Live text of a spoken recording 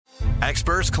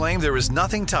Experts claim there is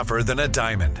nothing tougher than a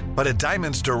diamond. But at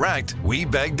Diamonds Direct, we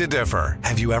beg to differ.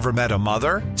 Have you ever met a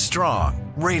mother?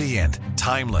 Strong, radiant,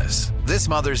 timeless. This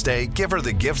Mother's Day, give her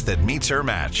the gift that meets her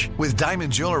match. With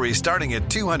diamond jewelry starting at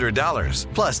 $200.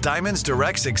 Plus, Diamonds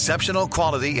Direct's exceptional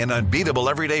quality and unbeatable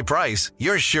everyday price,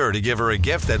 you're sure to give her a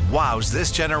gift that wows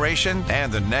this generation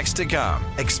and the next to come.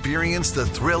 Experience the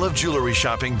thrill of jewelry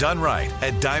shopping done right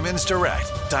at Diamonds Direct.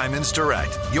 Diamonds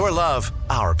Direct. Your love,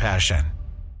 our passion.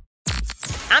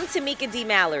 I'm Tamika D.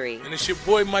 Mallory. And it's your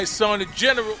boy, my son, the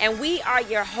General. And we are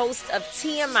your hosts of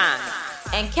TMI.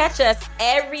 And catch us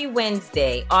every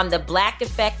Wednesday on the Black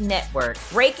Effect Network,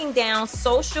 breaking down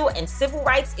social and civil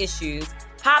rights issues,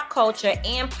 pop culture,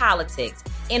 and politics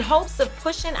in hopes of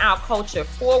pushing our culture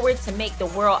forward to make the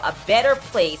world a better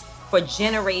place for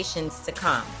generations to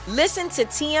come. Listen to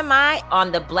TMI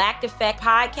on the Black Effect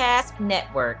Podcast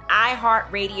Network,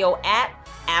 iHeartRadio app,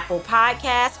 Apple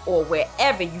Podcasts, or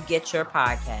wherever you get your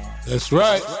podcasts. That's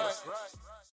right.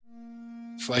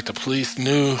 It's like the police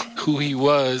knew who he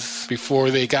was before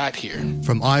they got here.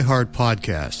 From iHeart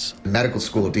Podcasts. The medical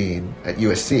school dean at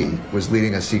USC was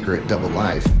leading a secret double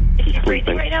life. He's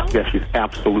breathing right now? Yes, he's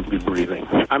absolutely breathing.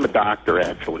 I'm a doctor,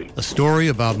 actually. A story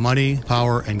about money,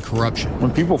 power, and corruption.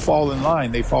 When people fall in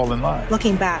line, they fall in line.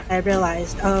 Looking back, I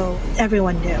realized,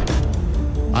 everyone knew.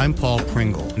 I'm Paul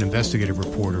Pringle, an investigative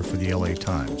reporter for the LA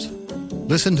Times.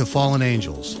 Listen to Fallen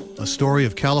Angels, a story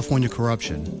of California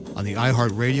corruption on the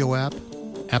iHeartRadio app,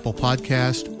 Apple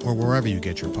Podcast, or wherever you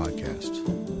get your podcasts.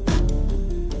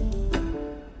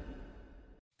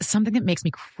 Something that makes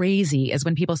me crazy is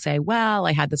when people say, well,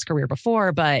 I had this career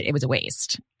before, but it was a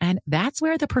waste. And that's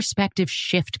where the perspective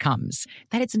shift comes,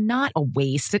 that it's not a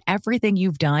waste, that everything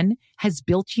you've done has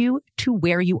built you to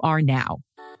where you are now.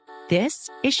 This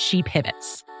is She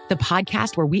Pivots, the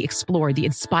podcast where we explore the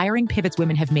inspiring pivots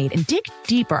women have made and dig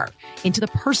deeper into the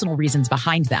personal reasons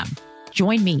behind them.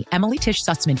 Join me, Emily Tish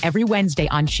Sussman, every Wednesday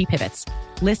on She Pivots.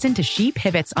 Listen to She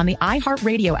Pivots on the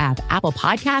iHeartRadio app, Apple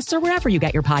Podcasts, or wherever you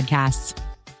get your podcasts.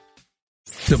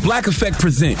 The Black Effect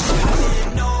presents.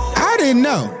 I didn't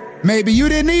know. Maybe you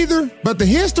didn't either, but the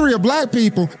history of black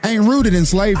people ain't rooted in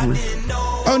slavery.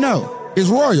 Oh no, it's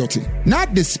royalty,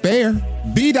 not despair.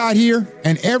 B-Dot here,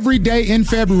 and every day in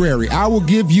February, I will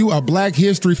give you a black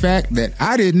history fact that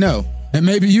I didn't know. And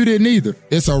maybe you didn't either.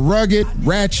 It's a rugged,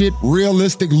 ratchet,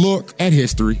 realistic look at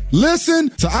history. Listen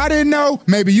to I Didn't Know,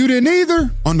 Maybe You Didn't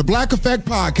Either on the Black Effect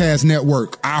Podcast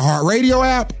Network, iHeartRadio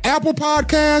app, Apple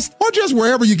Podcasts, or just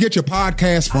wherever you get your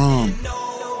podcasts from.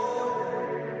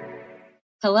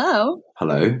 Hello.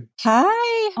 Hello.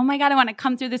 Hi. Oh my God, I want to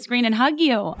come through the screen and hug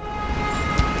you.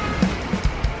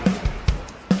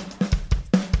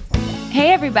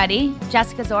 Hey everybody,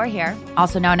 Jessica Zor here,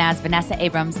 also known as Vanessa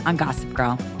Abrams on Gossip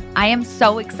Girl. I am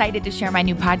so excited to share my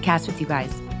new podcast with you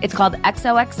guys. It's called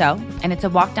XOXO, and it's a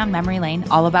walk down memory lane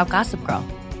all about Gossip Girl.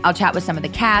 I'll chat with some of the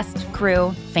cast,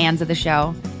 crew, fans of the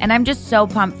show, and I'm just so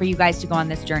pumped for you guys to go on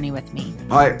this journey with me.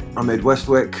 Hi, I'm Ed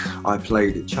Westwick. I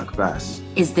played Chuck Bass.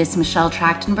 Is this Michelle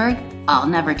Trachtenberg? I'll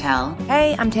never tell.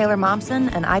 Hey, I'm Taylor Momsen,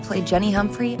 and I played Jenny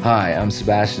Humphrey. Hi, I'm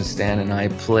Sebastian Stan, and I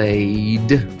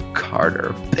played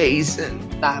Carter Payson.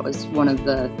 That was one of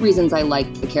the reasons I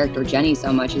liked the character Jenny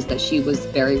so much, is that she was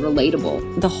very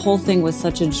relatable. The whole thing was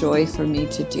such a joy for me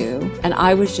to do. And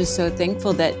I was just so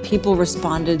thankful that people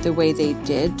responded the way they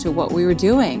did to what we were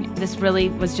doing. This really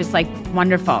was just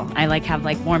wonderful. I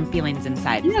have warm feelings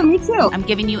inside. Yeah, me too. I'm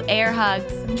giving you air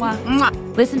hugs. Mwah.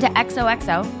 Mwah. Listen to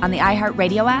XOXO on the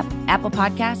iHeartRadio app, Apple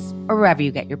Podcasts, or wherever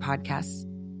you get your podcasts.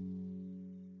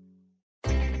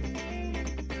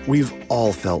 We've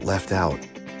all felt left out.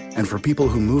 And for people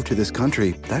who move to this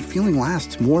country, that feeling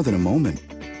lasts more than a moment.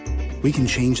 We can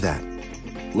change that.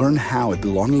 Learn how at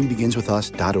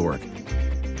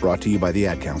belongingbeginswithus.org. Brought to you by the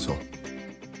Ad Council.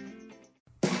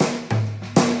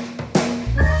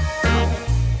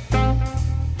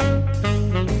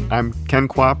 I'm Ken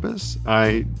Kwapis.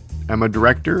 I am a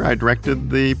director. I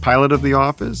directed the pilot of The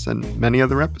Office and many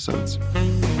other episodes.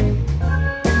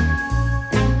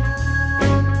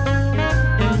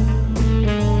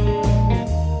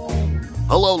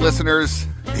 Hello, listeners.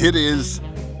 It is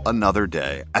another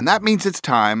day, and that means it's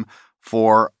time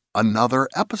for another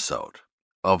episode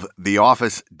of The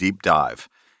Office Deep Dive.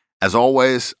 As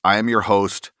always, I am your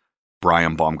host,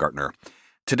 Brian Baumgartner.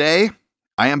 Today,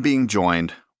 I am being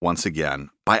joined once again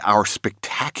by our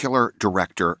spectacular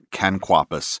director, Ken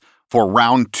Kwapis, for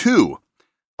round 2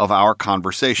 of our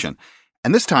conversation.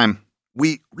 And this time,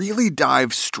 we really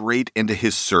dive straight into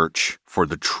his search for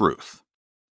the truth.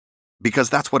 Because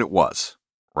that's what it was.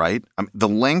 Right? The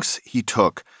lengths he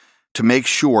took to make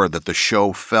sure that the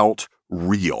show felt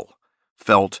real,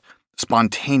 felt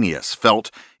spontaneous,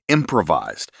 felt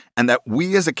improvised, and that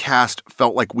we as a cast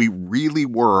felt like we really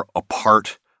were a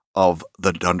part of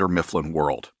the Dunder Mifflin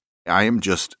world. I am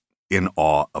just in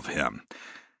awe of him.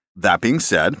 That being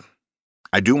said,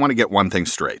 I do want to get one thing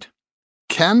straight.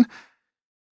 Ken,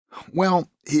 well,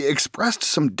 he expressed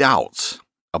some doubts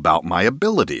about my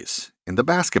abilities in the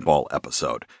basketball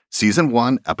episode. Season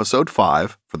 1, Episode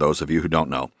 5, for those of you who don't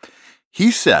know.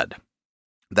 He said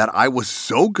that I was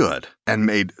so good and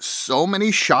made so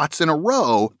many shots in a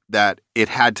row that it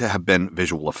had to have been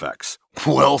visual effects.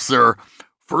 Well, sir,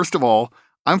 first of all,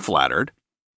 I'm flattered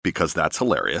because that's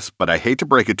hilarious, but I hate to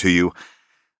break it to you,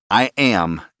 I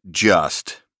am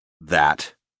just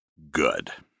that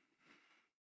good.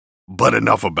 But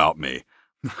enough about me.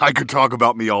 I could talk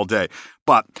about me all day.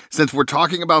 But since we're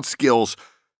talking about skills,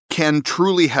 Ken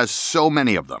truly has so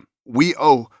many of them. We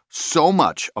owe so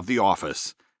much of The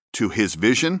Office to his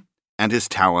vision and his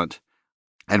talent,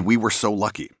 and we were so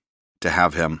lucky to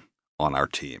have him on our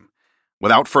team.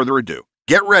 Without further ado,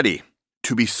 get ready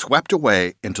to be swept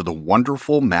away into the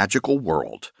wonderful, magical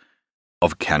world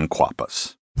of Ken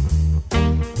Kwapis.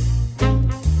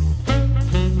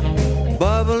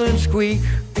 Bubble and squeak,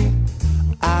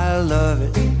 I love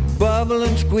it. Bubble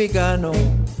and squeak, I know.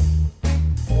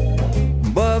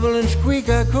 Bubble and squeak,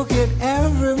 I cook it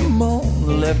every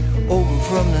morning, left over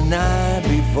from the night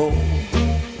before.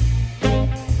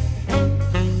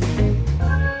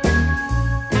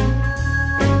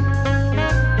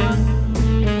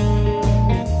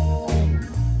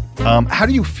 How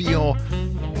do you feel?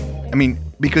 I mean,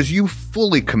 because you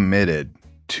fully committed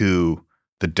to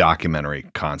the documentary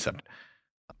concept.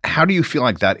 How do you feel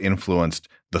like that influenced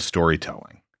the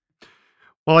storytelling?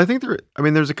 Well, I think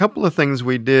there's a couple of things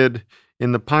we did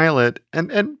in the pilot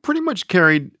and pretty much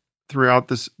carried throughout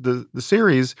the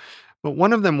series. But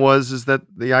one of them is that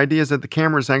the idea is that the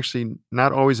camera is actually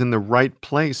not always in the right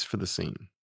place for the scene.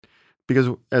 Because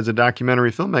as a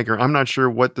documentary filmmaker, I'm not sure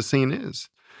what the scene is.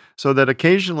 So that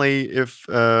occasionally, if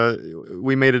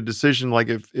we made a decision, like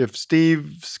if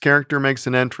Steve's character makes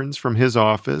an entrance from his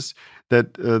office,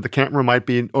 that the camera might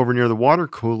be over near the water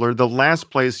cooler, the last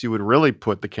place you would really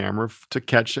put the camera to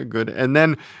catch a good, and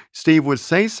then Steve would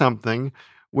say something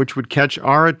which would catch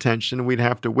our attention. We'd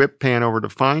have to whip pan over to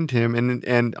find him.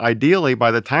 And ideally,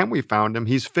 by the time we found him,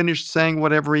 he's finished saying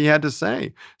whatever he had to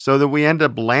say, so that we end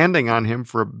up landing on him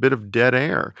for a bit of dead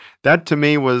air. That, to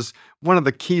me, was one of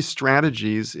the key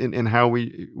strategies in how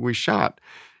we shot.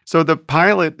 So the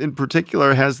pilot, in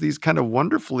particular, has these kind of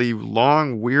wonderfully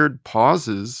long, weird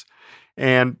pauses.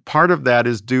 And part of that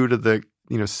is due to the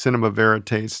cinema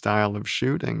verite style of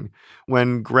shooting.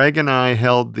 When Greg and I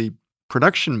held the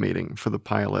production meeting for the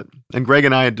pilot, and Greg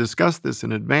and I had discussed this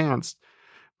in advance,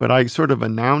 but I sort of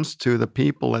announced to the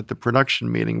people at the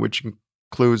production meeting, which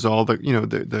includes all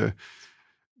the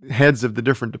heads of the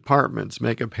different departments,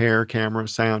 makeup, hair, camera,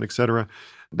 sound, etc.,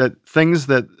 that things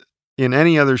that in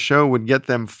any other show would get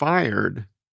them fired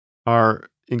are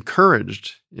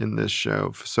encouraged in this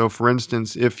show. So, for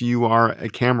instance, if you are a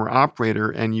camera operator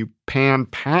and you pan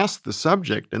past the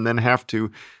subject and then have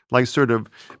to sort of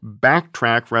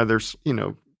backtrack rather,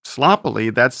 sloppily,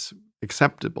 that's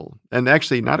acceptable. And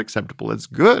actually not acceptable, it's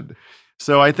good.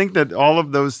 So I think that all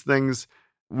of those things,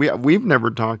 we've never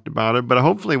talked about it, but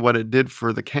hopefully what it did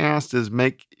for the cast is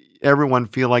make everyone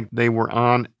feel like they were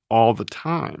on all the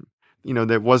time.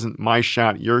 That wasn't my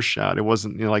shot, your shot. It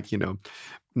wasn't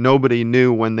nobody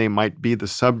knew when they might be the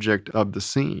subject of the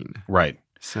scene. Right.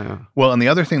 So, well, and the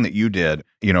other thing that you did,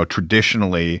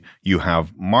 traditionally you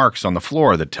have marks on the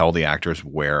floor that tell the actors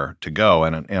where to go.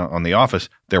 And on The Office,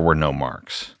 there were no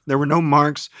marks. There were no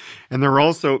marks. And there were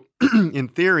also, in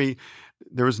theory,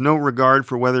 there was no regard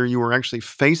for whether you were actually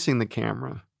facing the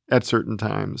camera at certain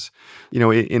times.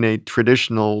 In a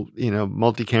traditional,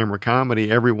 multi-camera comedy,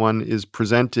 everyone is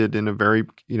presented in a very,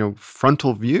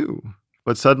 frontal view.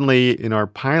 But suddenly in our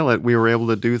pilot, we were able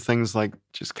to do things like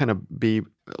just kind of be,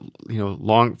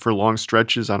 long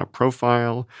stretches on a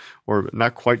profile or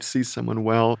not quite see someone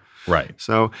well. Right.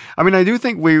 So, I do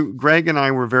think Greg and I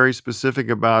were very specific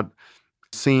about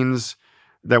scenes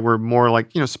that were more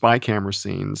like, spy camera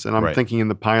scenes. And I'm thinking in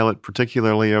the pilot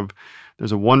particularly of,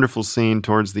 there's a wonderful scene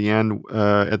towards the end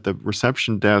at the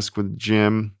reception desk with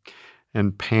Jim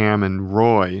and Pam and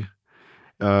Roy.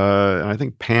 And I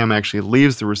think Pam actually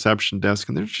leaves the reception desk,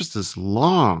 and there's just this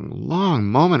long, long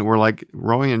moment where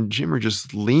Roy and Jim are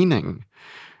just leaning.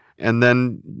 And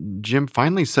then Jim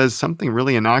finally says something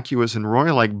really innocuous, and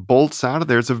Roy bolts out of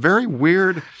there. It's a very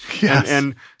weird. Yes.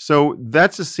 And so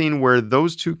that's a scene where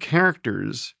those two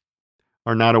characters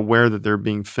are not aware that they're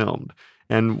being filmed.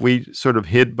 and we sort of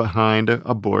hid behind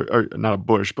a bush, or not a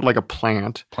bush, but like a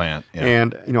plant. Yeah.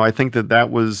 And, I think that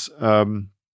was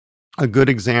a good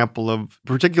example of,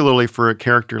 particularly for a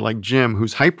character like Jim,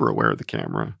 who's hyper aware of the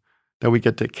camera, that we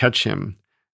get to catch him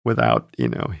without,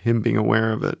 him being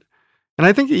aware of it. And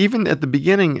I think even at the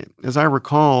beginning, as I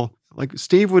recall, like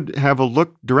Steve would have a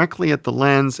look directly at the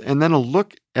lens and then a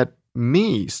look at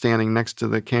me standing next to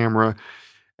the camera.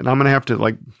 And I'm going to have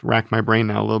to rack my brain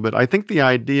now a little bit. I think the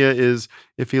idea is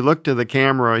if he looked to the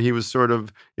camera, he was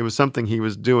it was something he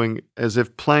was doing as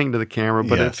if playing to the camera.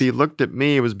 But if he looked at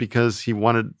me, it was because he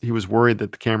was worried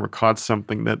that the camera caught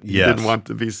something that he didn't want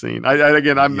to be seen.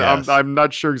 I'm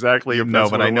not sure exactly if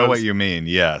that's but I know what you mean.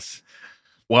 Yes.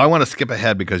 Well, I want to skip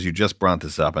ahead because you just brought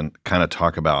this up and kind of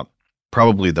talk about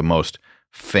probably the most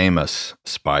famous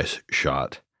spy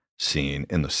shot scene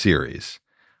in the series.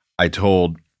 I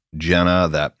told Jenna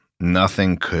that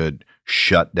nothing could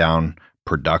shut down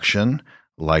production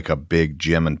like a big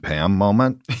Jim and Pam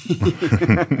moment.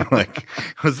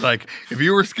 It was like, if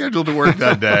you were scheduled to work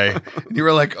that day and you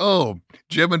were like, oh,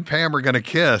 Jim and Pam are going to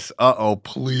kiss.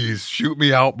 Please shoot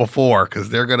me out before because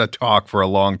they're going to talk for a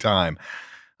long time.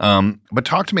 But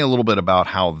talk to me a little bit about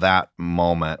how that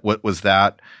moment, what was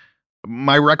that?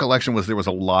 My recollection was there was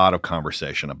a lot of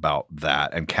conversation about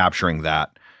that and capturing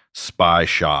that spy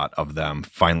shot of them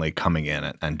finally coming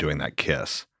in and doing that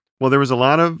kiss. Well, there was a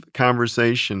lot of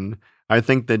conversation. I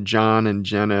think that John and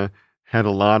Jenna had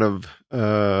a lot of,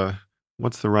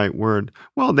 what's the right word?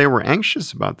 Well, they were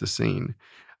anxious about the scene.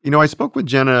 I spoke with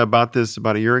Jenna about this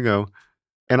about a year ago,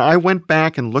 and I went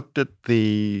back and looked at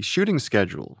the shooting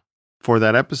schedule for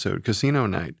that episode, Casino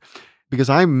Night, because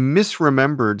I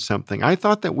misremembered something. I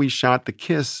thought that we shot the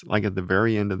kiss at the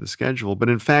very end of the schedule, but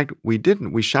in fact, we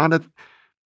didn't. We shot it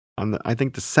on I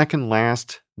think the second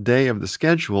last day of the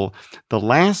schedule. The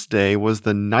last day was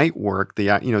the night work,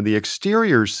 the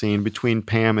exterior scene between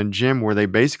Pam and Jim where they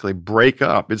basically break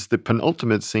up. It's the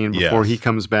penultimate scene before he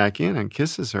comes back in and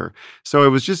kisses her. So it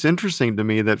was just interesting to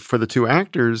me that for the two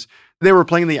actors, they were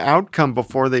playing the outcome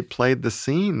before they played the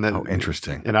scene.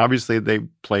 Interesting. And obviously they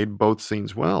played both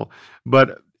scenes well.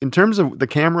 But in terms of the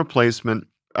camera placement,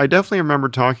 I definitely remember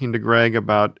talking to Greg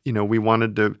about, we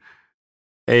wanted to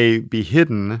be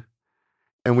hidden,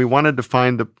 and we wanted to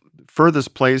find the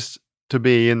furthest place to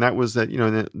be, and that was that,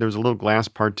 there was a little glass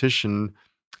partition,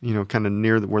 kind of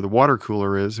near where the water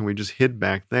cooler is, and we just hid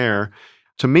back there.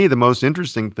 To me, the most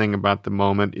interesting thing about the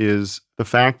moment is the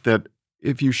fact that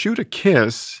if you shoot a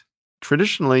kiss,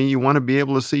 traditionally you want to be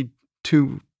able to see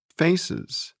two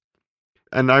faces.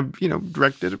 And I've,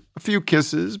 directed a few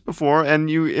kisses before, and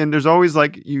there's always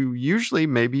usually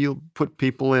maybe you'll put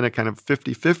people in a kind of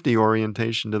 50-50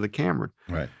 orientation to the camera.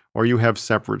 Right. Or you have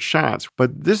separate shots.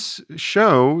 But this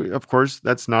show, of course,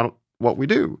 that's not what we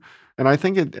do. And I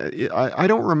think I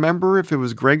don't remember if it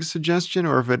was Greg's suggestion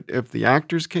or if the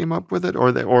actors came up with it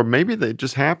or maybe they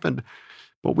just happened.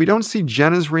 But we don't see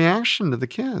Jenna's reaction to the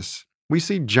kiss. We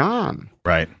see John.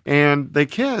 Right. And they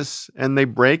kiss and they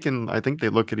break, and I think they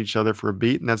look at each other for a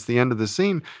beat, and that's the end of the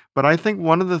scene. But I think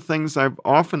one of the things I've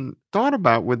often thought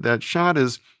about with that shot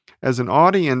is, as an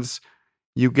audience,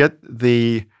 you get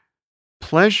the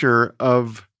pleasure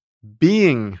of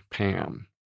being Pam.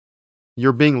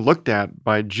 You're being looked at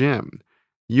by Jim.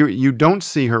 You don't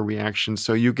see her reaction,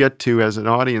 so you get to, as an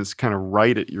audience, kind of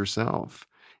write it yourself.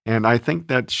 And I think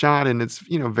that shot, and it's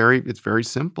very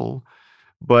simple.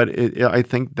 But I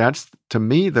think that's, to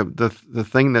me, the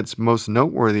thing that's most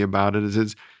noteworthy about it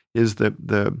is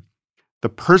the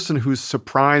person who's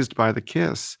surprised by the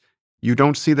kiss. You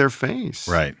don't see their face.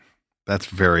 Right. That's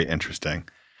very interesting.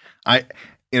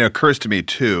 It occurs to me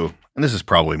too, and this is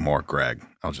probably more Greg.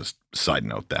 I'll just side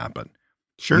note that, but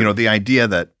sure. The idea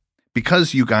that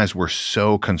because you guys were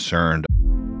so concerned.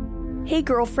 Hey,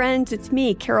 girlfriends, it's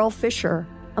me, Carol Fisher.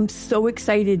 I'm so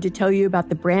excited to tell you about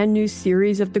the brand new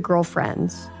series of The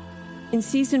Girlfriends. In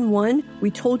season 1, we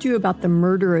told you about the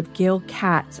murder of Gail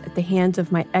Katz at the hands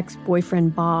of my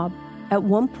ex-boyfriend, Bob. At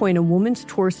one point, a woman's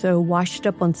torso washed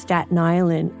up on Staten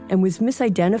Island and was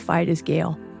misidentified as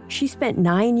Gail. She spent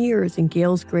 9 years in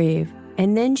Gail's grave,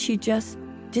 and then she just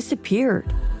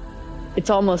disappeared. It's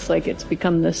almost like it's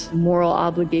become this moral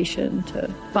obligation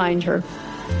to find her.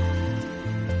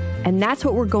 And that's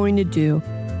what we're going to do.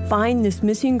 Find this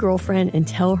missing girlfriend and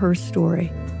tell her story.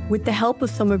 With the help of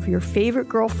some of your favorite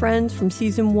girlfriends from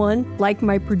season 1, like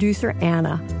my producer,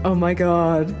 Anna. Oh my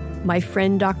God. My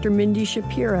friend, Dr. Mindy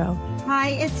Shapiro. Hi,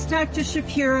 it's Dr.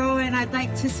 Shapiro, and I'd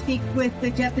like to speak with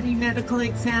the deputy medical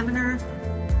examiner.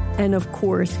 And of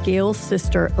course, Gail's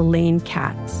sister, Elaine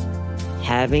Katz.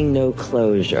 Having no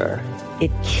closure,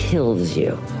 it kills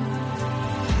you.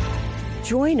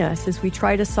 Join us as we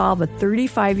try to solve a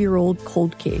 35-year-old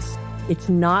cold case. It's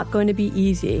not going to be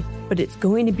easy, but it's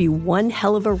going to be one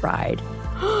hell of a ride.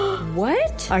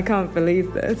 What? I can't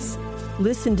believe this.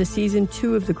 Listen to Season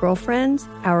 2 of The Girlfriends,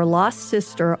 Our Lost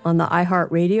Sister on the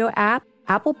iHeartRadio app,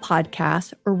 Apple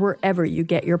Podcasts, or wherever you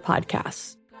get your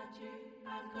podcasts.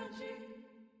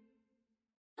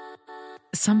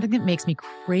 Something that makes me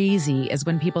crazy is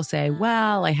when people say,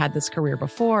 well, I had this career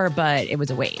before, but it was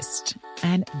a waste.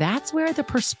 And that's where the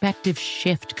perspective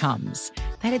shift comes,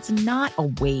 that it's not a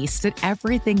waste, that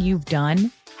everything you've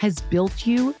done has built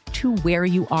you to where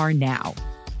you are now.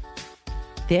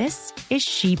 This is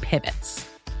She Pivots,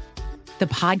 the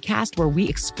podcast where we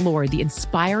explore the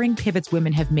inspiring pivots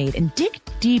women have made and dig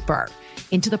deeper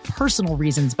into the personal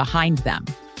reasons behind them.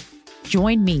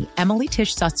 Join me, Emily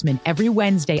Tish Sussman, every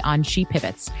Wednesday on She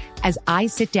Pivots as I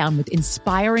sit down with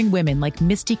inspiring women like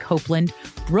Misty Copeland,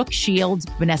 Brooke Shields,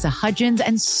 Vanessa Hudgens,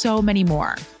 and so many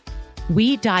more.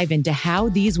 We dive into how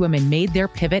these women made their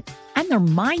pivot and their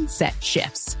mindset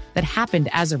shifts that happened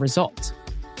as a result.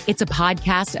 It's a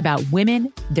podcast about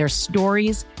women, their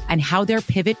stories, and how their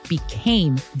pivot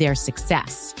became their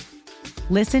success.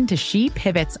 Listen to She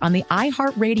Pivots on the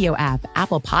iHeartRadio app,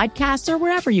 Apple Podcasts, or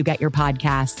wherever you get your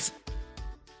podcasts.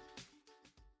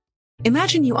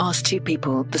 Imagine you ask two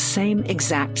people the same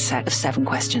exact set of 7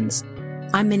 questions.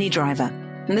 I'm Minnie Driver,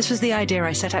 and this was the idea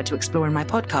I set out to explore in my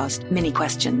podcast, Mini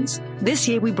Questions. This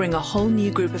year, we bring a whole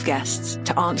new group of guests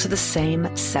to answer the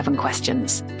same 7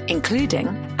 questions, including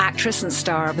actress and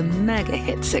star of the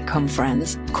mega-hit sitcom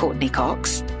Friends, Courtney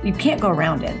Cox. You can't go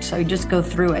around it, so you just go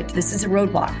through it. This is a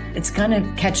roadblock. It's going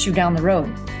to catch you down the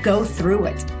road. Go through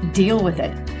it. Deal with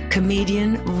it.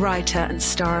 Comedian, writer, and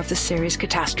star of the series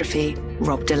Catastrophe,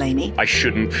 Rob Delaney. I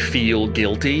shouldn't feel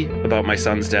guilty about my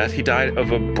son's death. He died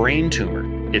of a brain tumor.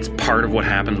 It's part of what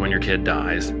happens when your kid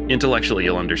dies. Intellectually,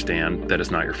 you'll understand that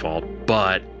it's not your fault,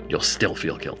 but you'll still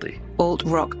feel guilty.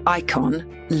 Alt-rock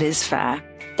icon, Liz Phair.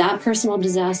 That personal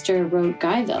disaster wrote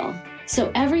Guyville.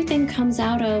 So everything comes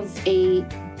out of a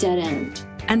dead end.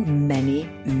 And many,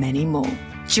 many more.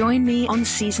 Join me on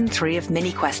Season 3 of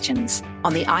Mini Questions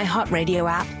on the iHeartRadio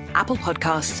app, Apple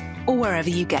Podcasts, or wherever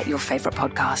you get your favorite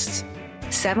podcasts.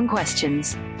 7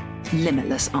 questions,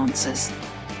 limitless answers.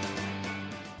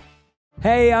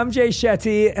 Hey, I'm Jay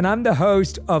Shetty, and I'm the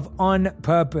host of On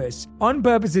Purpose. On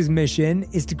Purpose's mission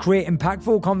is to create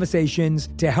impactful conversations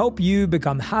to help you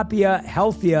become happier,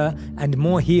 healthier, and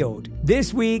more healed.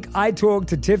 This week, I talked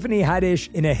to Tiffany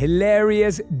Haddish in a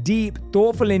hilarious, deep,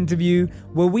 thoughtful interview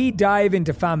where we dive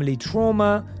into family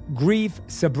trauma, grief,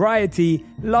 sobriety,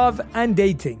 love, and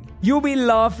dating. You'll be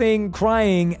laughing,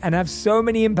 crying, and have so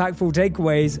many impactful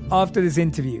takeaways after this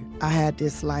interview. I had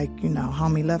this,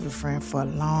 homie lover friend for a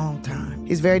long time.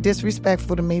 He's very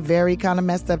disrespectful to me, very kind of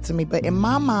messed up to me. But in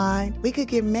my mind, we could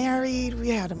get married. We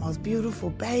had the most beautiful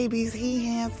babies. He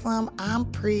handsome. I'm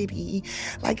pretty.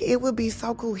 It would be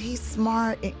so cool. He's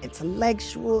smart and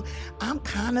intellectual. I'm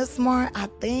kind of smart, I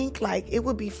think. It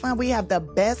would be fun. We have the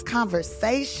best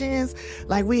conversations.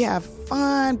 We have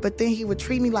fun. But then he would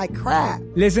treat me like crap.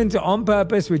 Listen to On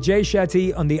Purpose with Jay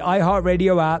Shetty on the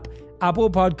iHeartRadio app, Apple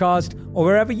Podcast, or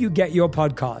wherever you get your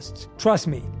podcasts. Trust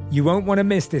me, you won't want to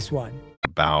miss this one.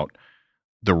 About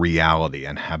the reality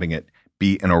and having it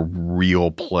be in a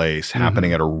real place,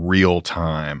 happening at a real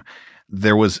time.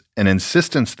 There was an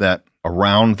insistence that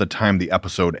around the time the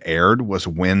episode aired was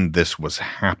when this was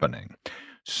happening.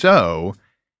 So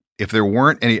if there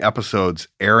weren't any episodes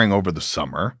airing over the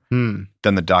summer, then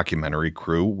the documentary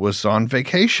crew was on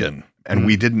vacation. And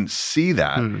we didn't see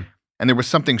that. And there was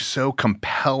something so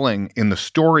compelling in the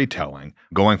storytelling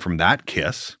going from that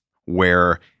kiss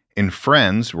where in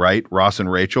Friends, right, Ross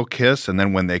and Rachel kiss. And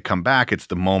then when they come back, it's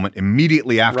the moment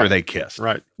immediately after they kiss.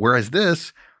 Right. Whereas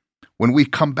this, when we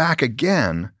come back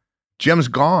again, Jim's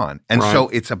gone. And so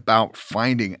it's about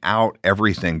finding out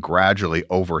everything gradually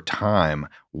over time,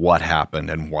 what happened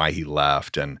and why he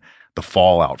left and the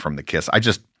fallout from the kiss.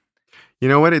 You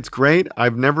know what? It's great.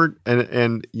 I've never,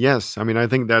 and yes, I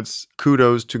think that's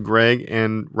kudos to Greg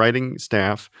and writing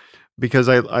staff because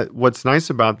I what's nice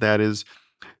about that is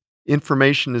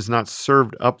information is not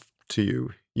served up to you.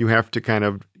 You have to kind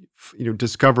of,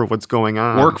 discover what's going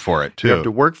on. Work for it too. You have to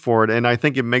work for it. And I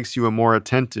think it makes you a more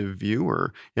attentive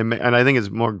viewer. And I think it's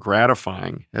more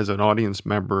gratifying as an audience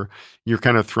member. You're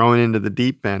kind of thrown into the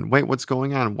deep end. Wait, what's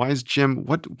going on? Why is Jim,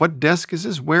 what desk is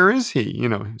this? Where is he?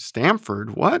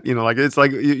 Stanford, what? It's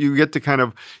like you get to kind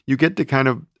of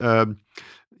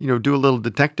do a little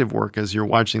detective work as you're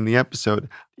watching the episode.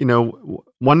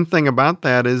 One thing about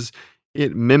that is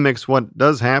it mimics what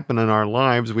does happen in our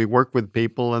lives. We work with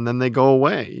people and then they go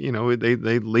away.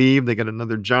 They leave, they get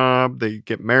another job, they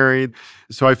get married.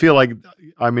 So I feel like,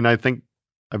 I think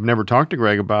I've never talked to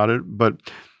Greg about it, but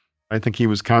I think he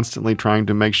was constantly trying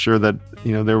to make sure that,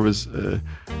 there was,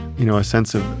 a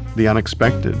sense of the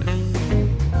unexpected.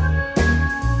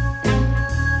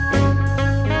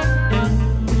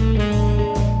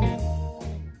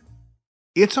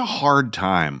 It's a hard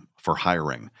time for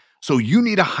hiring, so you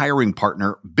need a hiring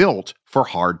partner built for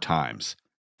hard times.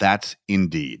 That's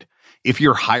Indeed. If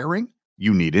you're hiring,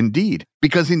 you need Indeed,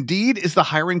 because Indeed is the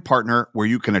hiring partner where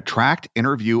you can attract,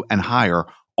 interview, and hire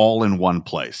all in one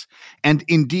place. And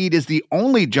Indeed is the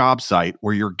only job site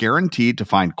where you're guaranteed to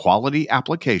find quality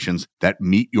applications that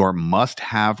meet your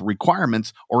must-have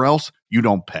requirements, or else you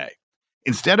don't pay.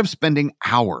 Instead of spending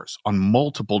hours on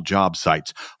multiple job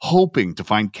sites hoping to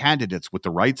find candidates with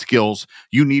the right skills,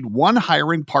 you need one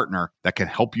hiring partner that can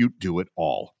help you do it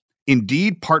all.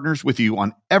 Indeed partners with you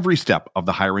on every step of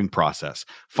the hiring process.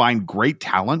 Find great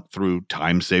talent through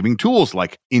time-saving tools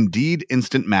like Indeed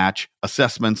Instant Match,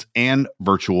 assessments, and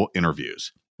virtual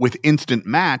interviews. With Instant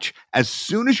Match, as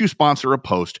soon as you sponsor a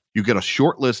post, you get a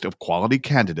short list of quality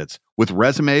candidates with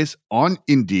resumes on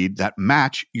Indeed that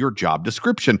match your job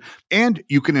description, and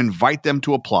you can invite them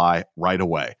to apply right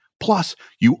away. Plus,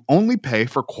 you only pay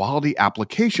for quality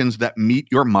applications that meet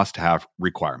your must-have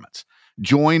requirements.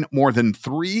 Join more than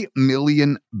 3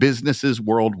 million businesses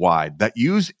worldwide that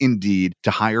use Indeed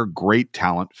to hire great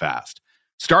talent fast.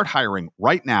 Start hiring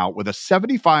right now with a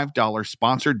 $75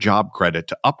 sponsored job credit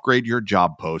to upgrade your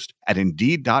job post at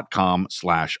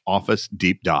Indeed.com/Office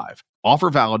Deep Dive. Offer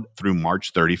valid through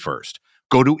March 31st.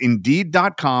 Go to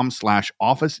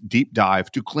Indeed.com/Office Deep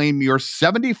Dive to claim your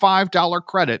 $75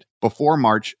 credit before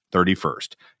March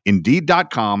 31st.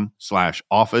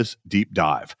 Indeed.com/Office Deep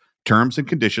Dive. Terms and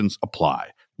conditions apply.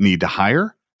 Need to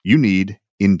hire? You need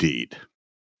Indeed.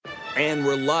 And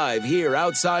we're live here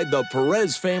outside the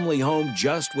Perez family home,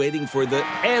 just waiting for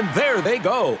and there they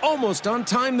go, almost on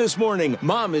time this morning.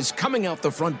 Mom is coming out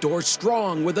the front door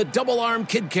strong with a double-arm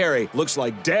kid carry. Looks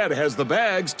like Dad has the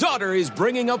bags. Daughter is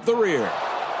bringing up the rear.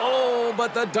 Oh,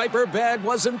 but the diaper bag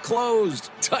wasn't closed.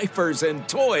 Diapers and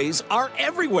toys are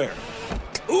everywhere.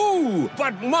 Ooh,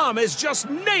 but Mom has just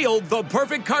nailed the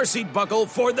perfect car seat buckle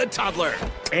for the toddler.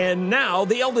 And now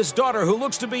the eldest daughter, who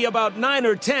looks to be about 9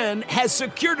 or 10, has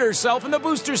secured herself in the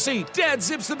booster seat. Dad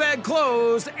zips the bag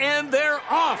closed, and they're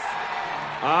off.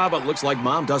 But looks like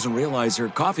Mom doesn't realize her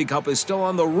coffee cup is still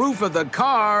on the roof of the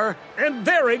car. And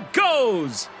there it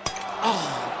goes.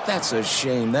 Oh, that's a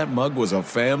shame. That mug was a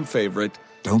fan favorite.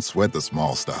 Don't sweat the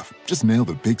small stuff. Just nail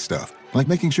the big stuff. Like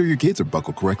making sure your kids are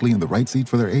buckled correctly in the right seat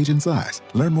for their age and size.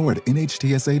 Learn more at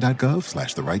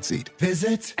nhtsa.gov/the right seat.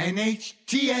 Visit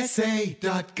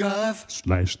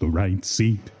nhtsa.gov/the right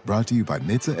seat. Brought to you by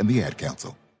NHTSA and the Ad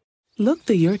Council. Look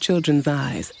through your children's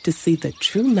eyes to see the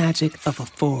true magic of a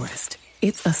forest.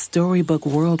 It's a storybook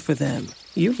world for them.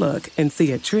 You look and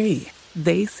see a tree.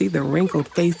 They see the wrinkled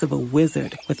face of a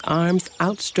wizard with arms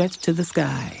outstretched to the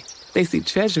sky. They see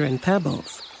treasure in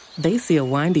pebbles. They see a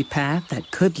windy path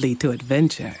that could lead to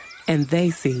adventure. And they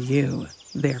see you,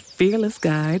 their fearless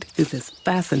guide through this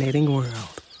fascinating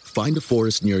world. Find a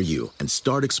forest near you and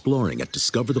start exploring at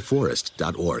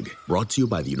discovertheforest.org. Brought to you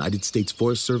by the United States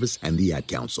Forest Service and the Ad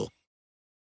Council.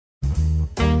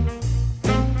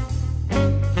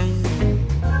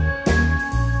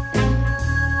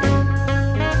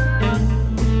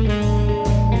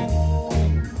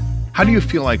 How do you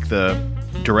feel like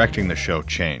directing the show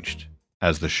changed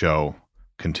as the show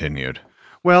continued?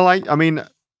 Well, I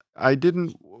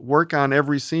didn't work on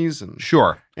every season.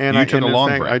 Sure. And you took a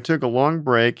long break. I took a long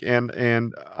break,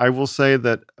 and I will say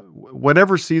that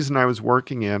whatever season I was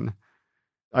working in,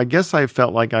 I guess I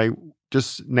felt like I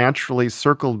just naturally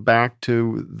circled back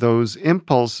to those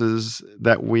impulses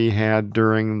that we had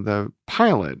during the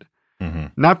pilot. Mm-hmm.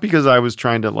 Not because I was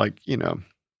trying to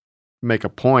make a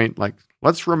point,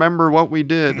 let's remember what we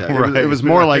did. It was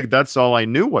more like that's all I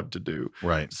knew what to do.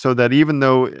 Right. So that even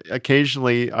though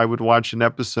occasionally I would watch an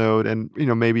episode and,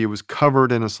 maybe it was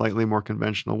covered in a slightly more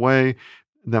conventional way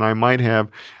than I might have,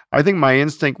 I think my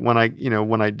instinct when I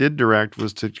did direct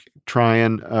was to try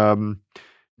and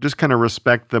just kind of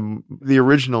respect the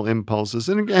original impulses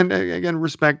and again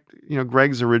respect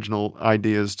Greg's original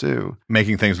ideas too.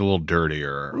 Making things a little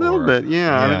dirtier. A little bit,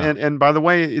 yeah. And by the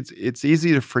way, it's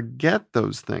easy to forget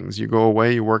those things. You go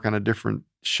away, you work on a different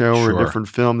show or a different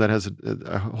film that has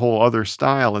a whole other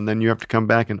style, and then you have to come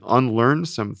back and unlearn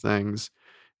some things.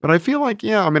 But I feel like,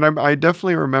 I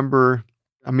definitely remember,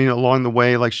 along the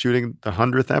way, like shooting the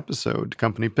 100th episode,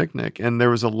 Company Picnic, and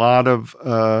there was a lot of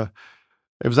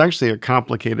It was actually a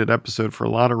complicated episode for a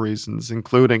lot of reasons,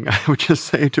 including, I would just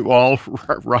say to all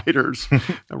writers,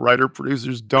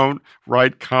 writer-producers, don't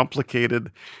write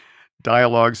complicated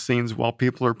dialogue scenes while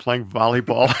people are playing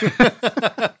volleyball.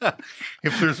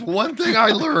 If there's one thing I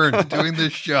learned doing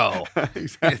this show,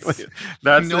 exactly.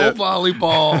 That's no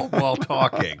volleyball while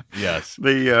talking. Yes.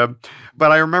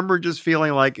 But I remember just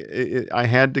feeling like I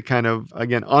had to kind of,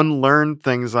 again, unlearn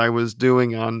things I was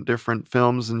doing on different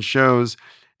films and shows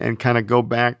and kind of go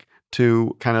back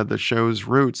to kind of the show's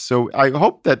roots. So I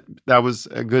hope that was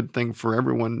a good thing for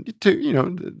everyone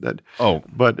to,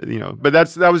 but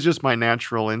that was just my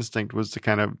natural instinct, was to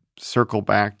kind of circle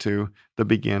back to the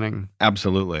beginning.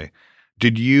 Absolutely.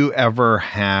 Did you ever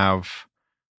have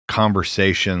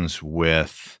conversations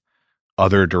with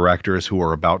other directors who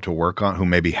were about to work on, who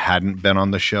maybe hadn't been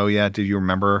on the show yet? Did you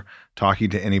remember talking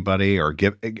to anybody or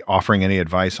offering any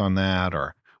advice on that?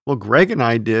 Or? Well, Greg and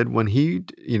I did when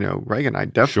Greg and I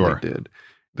definitely did.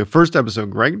 The first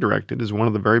episode Greg directed is one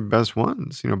of the very best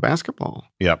ones, Basketball.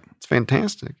 Yep. It's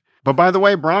fantastic. But by the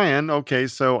way, Brian, okay,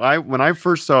 so when I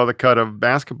first saw the cut of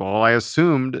Basketball, I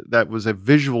assumed that was a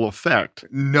visual effect.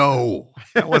 No,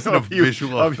 that wasn't a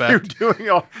visual effect.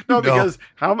 Because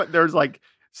there's like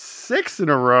 6 in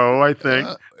a row, I think.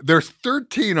 There's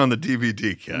 13 on the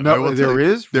DVD, Ken. No, there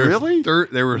is? Really?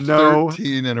 There were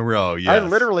 13 in a row, yes. I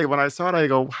literally, when I saw it, I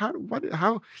go,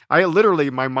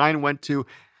 my mind went to,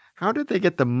 how did they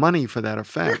get the money for that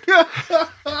effect?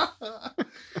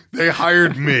 They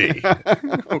hired me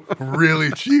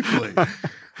really cheaply.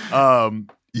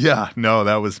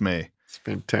 That was me. It's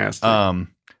fantastic.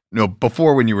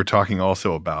 Before, when you were talking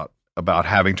also about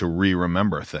having to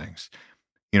remember things,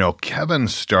 Kevin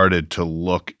started to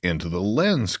look into the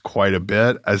lens quite a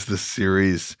bit as the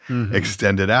series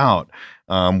extended out.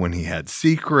 When he had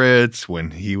secrets,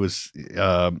 when he was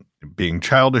being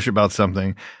childish about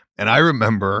something. And I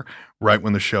remember right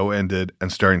when the show ended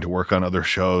and starting to work on other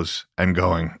shows and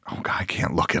going, oh, God, I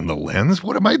can't look in the lens.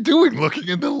 What am I doing looking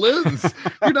in the lens?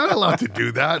 You're not allowed to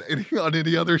do that on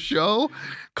any other show.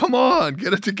 Come on,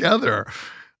 get it together.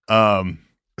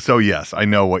 So, yes, I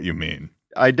know what you mean.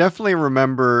 I definitely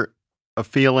remember a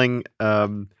feeling,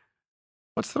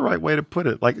 what's the right way to put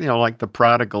it? Like, like the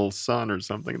prodigal son or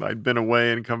something. I'd been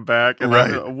away and come back. And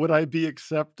right. Would I be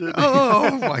accepted?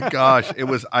 Oh, my gosh. It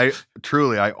was, I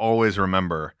always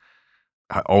remember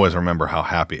how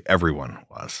happy everyone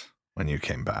was when you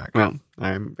came back. Well,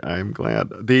 I'm glad.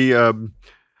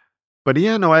 But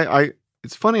yeah, no,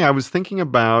 it's funny. I was thinking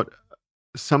about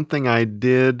something I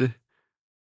did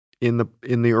in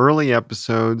the early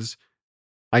episodes.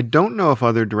 I don't know if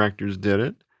other directors did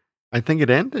it. I think it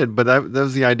ended, but that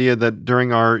was the idea that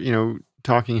during our,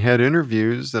 talking head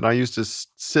interviews that I used to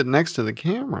sit next to the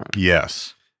camera.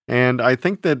 Yes. And I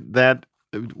think that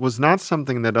was not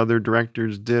something that other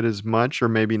directors did as much, or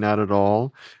maybe not at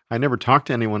all. I never talked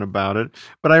to anyone about it,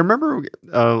 but I remember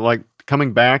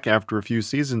coming back after a few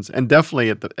seasons, and definitely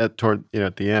at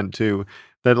the end too,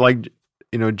 that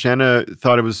Jenna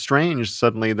thought it was strange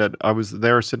suddenly that I was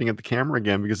there sitting at the camera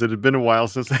again, because it had been a while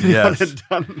since anyone had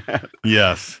done that.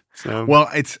 Yes. So. Well,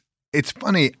 it's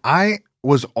funny. I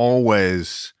was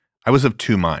of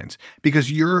two minds,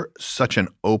 because you're such an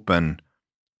open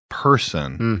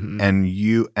person,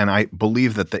 and I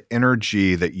believe that the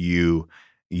energy that you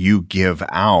give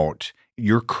out,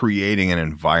 you're creating an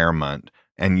environment,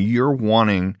 and you're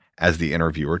wanting, as the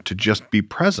interviewer, to just be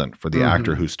present for the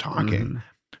actor who's talking.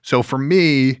 So for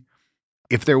me,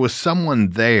 if there was someone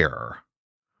there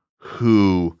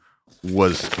who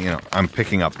was, I'm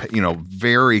picking up,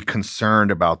 very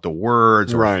concerned about the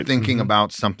words, or thinking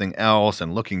about something else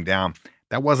and looking down,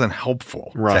 that wasn't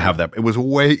helpful to have that. It was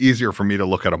way easier for me to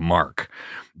look at a mark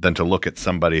than to look at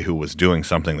somebody who was doing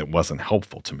something that wasn't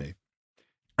helpful to me.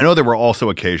 I know there were also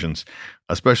occasions,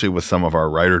 especially with some of our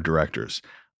writer directors,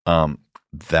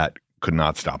 that could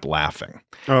not stop laughing.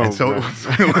 Oh, and so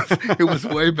it was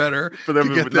way better for them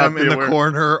to get them in the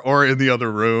corner or in the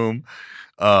other room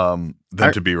than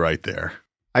to be right there.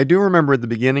 I do remember at the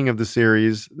beginning of the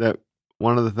series that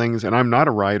one of the things, and I'm not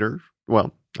a writer,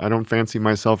 well, I don't fancy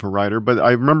myself a writer, but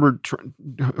I remember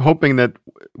hoping that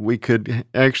we could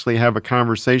actually have a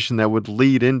conversation that would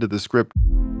lead into the script.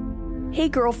 Hey,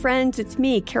 girlfriends, it's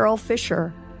me, Carol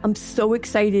Fisher. I'm so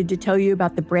excited to tell you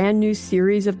about the brand new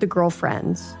series of The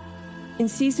Girlfriends. In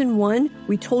season 1,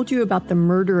 we told you about the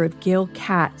murder of Gail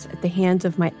Katz at the hands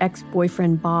of my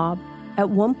ex-boyfriend, Bob. At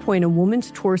one point, a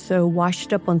woman's torso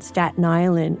washed up on Staten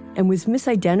Island and was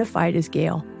misidentified as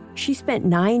Gail. She spent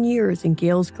 9 years in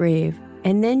Gail's grave,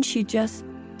 and then she just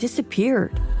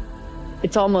disappeared.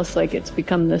 It's almost like it's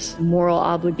become this moral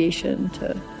obligation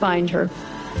to find her.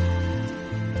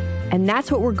 And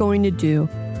that's what we're going to do.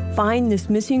 Find this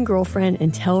missing girlfriend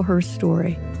and tell her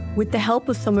story. With the help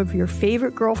of some of your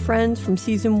favorite girlfriends from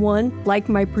season 1, like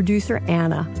my producer,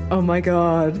 Anna. Oh my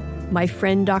God. My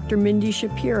friend, Dr. Mindy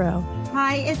Shapiro.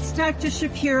 Hi, it's Dr.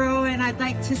 Shapiro, and I'd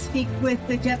like to speak with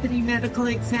the deputy medical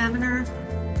examiner.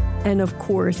 And of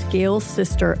course, Gail's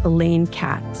sister, Elaine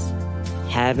Katz.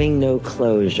 Having no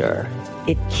closure,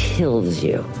 it kills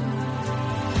you.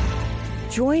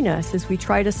 Join us as we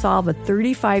try to solve a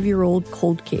 35-year-old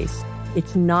cold case.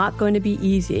 It's not going to be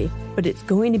easy, but it's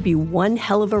going to be one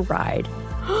hell of a ride.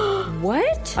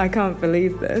 What? I can't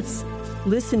believe this.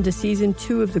 Listen to season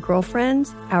 2 of The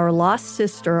Girlfriends, Our Lost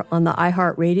Sister on the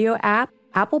iHeartRadio app,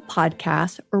 Apple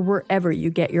Podcasts, or wherever you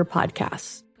get your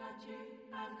podcasts.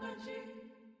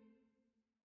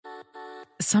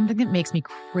 Something that makes me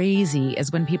crazy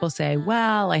is when people say,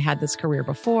 well, I had this career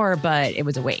before, but it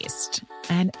was a waste.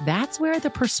 And that's where the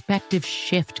perspective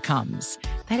shift comes,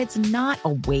 that it's not a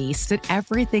waste, that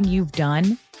everything you've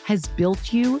done has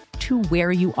built you to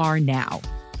where you are now.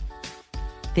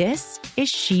 This is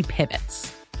She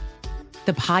Pivots,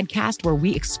 the podcast where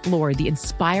we explore the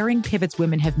inspiring pivots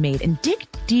women have made and dig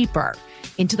deeper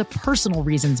into the personal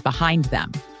reasons behind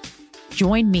them.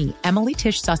 Join me, Emily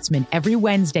Tish Sussman, every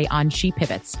Wednesday on She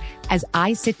Pivots as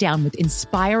I sit down with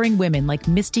inspiring women like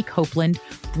Misty Copeland,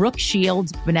 Brooke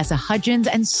Shields, Vanessa Hudgens,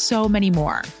 and so many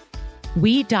more.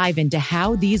 We dive into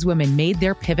how these women made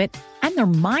their pivot and their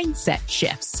mindset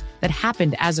shifts that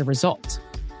happened as a result.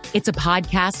 It's a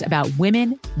podcast about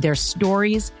women, their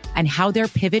stories, and how their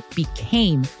pivot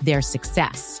became their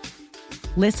success.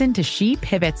 Listen to She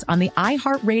Pivots on the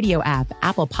iHeartRadio app,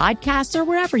 Apple Podcasts, or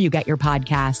wherever you get your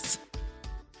podcasts.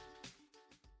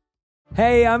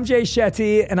 Hey, I'm Jay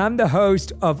Shetty, and I'm the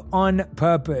host of On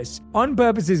Purpose. On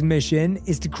Purpose's mission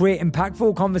is to create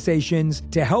impactful conversations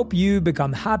to help you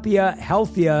become happier,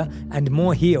 healthier, and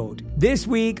more healed. This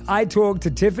week, I talked to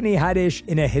Tiffany Haddish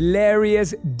in a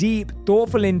hilarious, deep,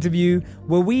 thoughtful interview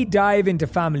where we dive into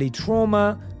family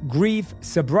trauma, grief,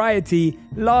 sobriety,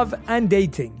 love, and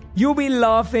dating. You'll be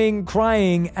laughing,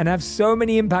 crying, and have so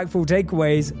many impactful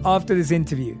takeaways after this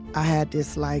interview. I had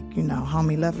this,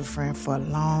 homie lover friend for a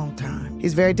long time.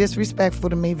 He's very disrespectful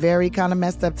to me, very kind of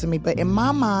messed up to me. But in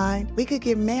my mind, we could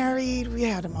get married. We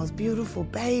had the most beautiful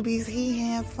babies. He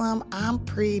handsome. I'm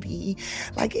pretty.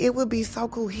 It would be so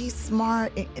cool. He's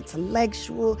smart and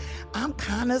intellectual. I'm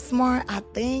kind of smart, I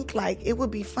think. It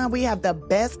would be fun. We have the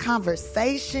best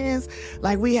conversations.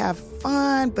 We have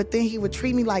fun, but then he would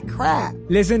treat me like crap.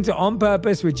 Listen to On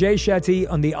Purpose with Jay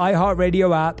Shetty on the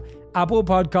iHeartRadio app, Apple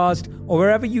Podcast, or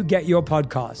wherever you get your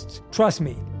podcasts. Trust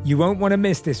me, you won't want to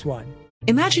miss this one.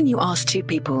 Imagine you ask two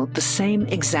people the same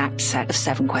exact set of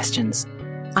 7 questions.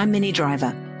 I'm Minnie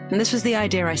Driver, and this was the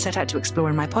idea I set out to explore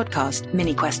in my podcast,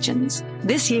 Mini Questions.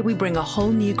 This year, we bring a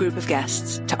whole new group of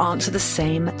guests to answer the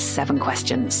same 7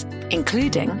 questions,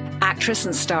 including actress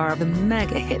and star of the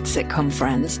mega hit sitcom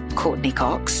Friends, Courtney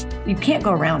Cox. You can't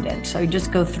go around it, so you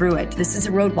just go through it. This is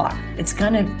a roadblock. It's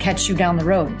going to catch you down the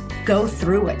road. Go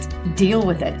through it. Deal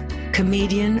with it.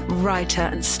 Comedian, writer,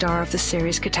 and star of the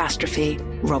series Catastrophe,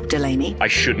 Rob Delaney. I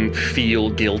shouldn't feel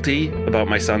guilty about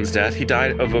my son's death. He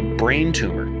died of a brain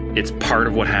tumor. It's part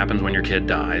of what happens when your kid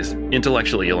dies.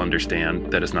 Intellectually, you'll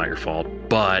understand that it's not your fault,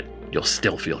 but you'll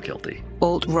still feel guilty.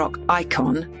 Alt-rock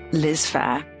icon, Liz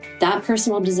Phair. That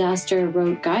personal disaster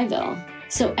wrote Guyville.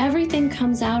 So everything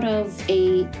comes out of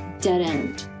a dead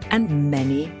end. And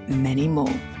many, many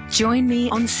more. Join me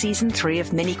on season 3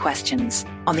 of Mini Questions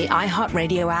on the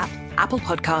iHeartRadio app, Apple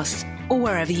Podcasts, or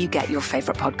wherever you get your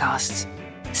favorite podcasts.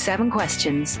 7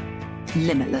 questions,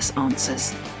 limitless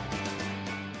answers.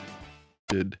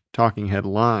 Talking head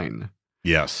line.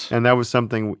 Yes. And that was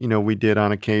something, we did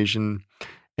on occasion.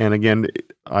 And again,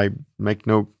 I make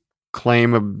no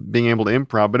claim of being able to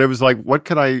improv, but it was what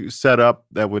could I set up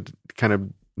that would kind of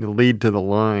lead to the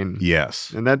line?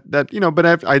 Yes. And that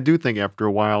but I do think after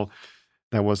a while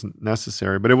that wasn't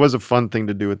necessary, but it was a fun thing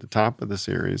to do at the top of the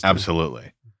series.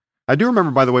 Absolutely. I do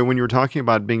remember, by the way, when you were talking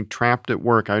about being trapped at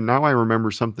work, I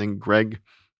remember something Greg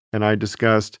and I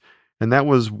discussed, and that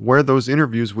was where those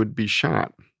interviews would be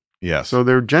shot. Yes. So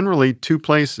they're generally 2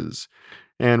 places.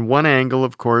 And one angle,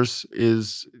 of course,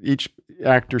 is each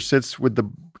actor sits with the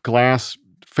glass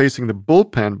facing the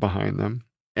bullpen behind them.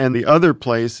 And the other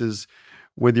place is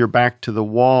with your back to the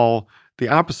wall, the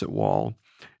opposite wall.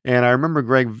 And I remember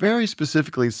Greg very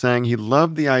specifically saying he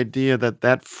loved the idea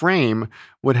that frame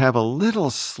would have a little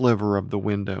sliver of the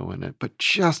window in it, but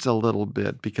just a little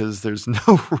bit, because there's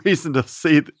no reason to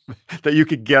see that you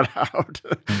could get out.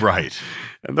 Right.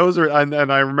 And those are, and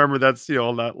I remember that's, a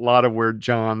lot of where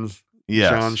John's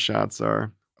shots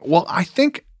are. Well, I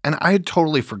think And I had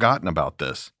totally forgotten about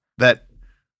this, that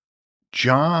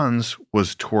John's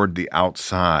was toward the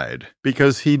outside.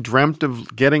 Because he dreamt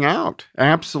of getting out.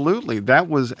 Absolutely. That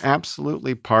was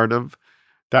absolutely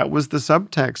that was the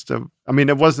subtext of, I mean,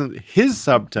 it wasn't his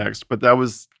subtext, but that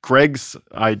was Greg's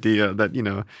idea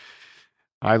that,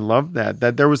 I love that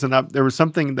there was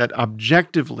something that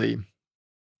objectively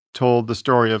told the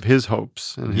story of his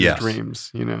hopes and his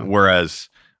dreams, Whereas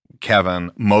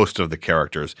Kevin, most of the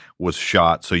characters, was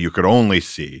shot so you could only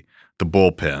see the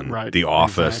bullpen, the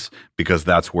office, because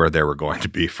that's where they were going to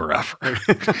be forever.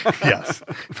 Yes.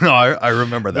 No, I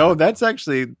remember that. No, that's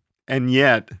actually, and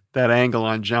yet that angle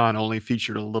on John only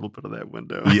featured a little bit of that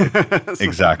window. Yeah,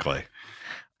 exactly.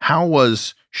 How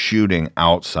was shooting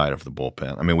outside of the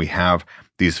bullpen? I mean, we have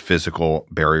these physical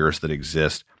barriers that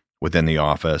exist within the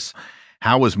office.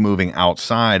 How was moving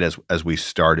outside as we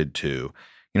started to,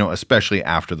 especially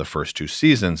after the first 2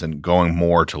 seasons and going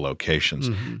more to locations?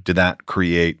 Mm-hmm. Did that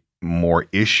create more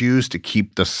issues to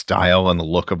keep the style and the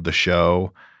look of the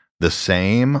show the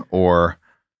same, or?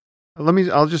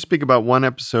 I'll just speak about one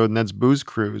episode, and that's Booze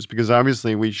Cruise, because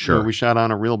obviously we shot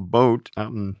on a real boat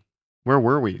out in, where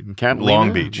were we? In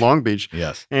Catalina? Long Beach.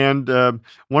 Yes. And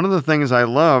one of the things I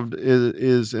loved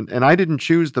is and I didn't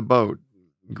choose the boat.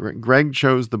 Greg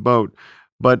chose the boat.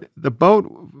 But the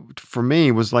boat, for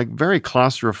me, was like very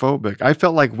claustrophobic. I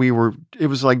felt like it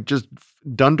was like just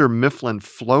Dunder Mifflin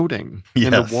floating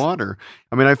in the water.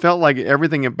 I mean, I felt like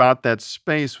everything about that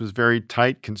space was very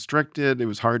tight, constricted. It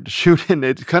was hard to shoot in.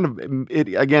 It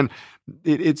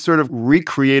sort of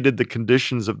recreated the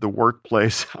conditions of the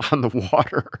workplace on the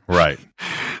water. Right.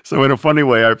 So in a funny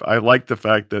way, I like the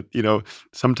fact that,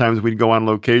 sometimes we'd go on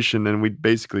location and we'd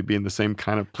basically be in the same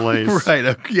kind of place.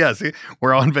 Right. Yes.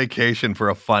 We're on vacation for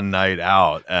a fun night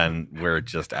out and we're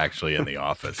just actually in the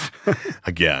office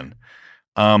again.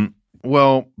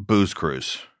 Well, Booze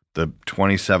Cruise, the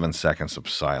 27 seconds of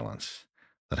silence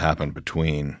that happened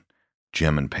between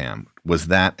Jim and Pam, was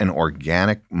that an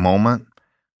organic moment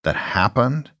that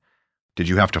happened? Did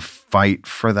you have to fight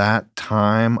for that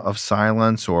time of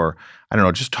silence? Or, I don't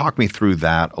know, just talk me through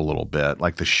that a little bit,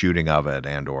 like the shooting of it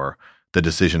and or the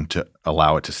decision to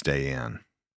allow it to stay in.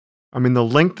 I mean, the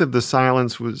length of the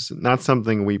silence was not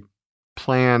something we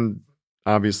planned,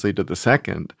 obviously, to the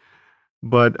second.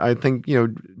 But I think,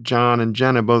 John and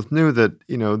Jenna both knew that,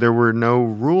 there were no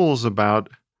rules about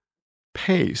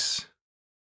pace.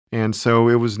 And so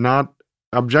it was not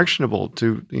objectionable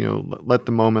to, let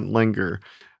the moment linger.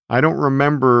 I don't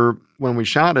remember when we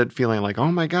shot it feeling like,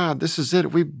 oh my God, this is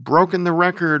it. We've broken the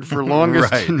record for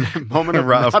longest moment of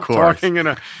not talking.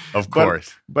 Of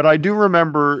course. But I do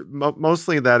remember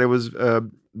mostly that it was,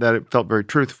 that it felt very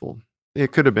truthful.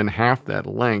 It could have been half that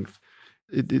length.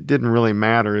 It didn't really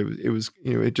matter. It was,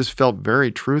 it just felt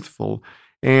very truthful.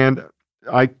 And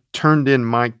I turned in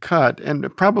my cut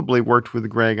and probably worked with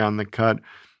Greg on the cut,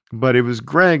 but it was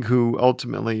Greg who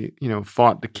ultimately,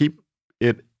 fought to keep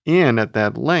it in at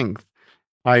that length.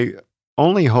 I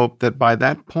only hope that by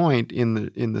that point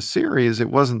in the series,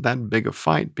 it wasn't that big a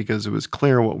fight because it was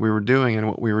clear what we were doing, and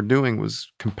what we were doing was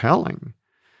compelling.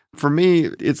 For me,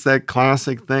 it's that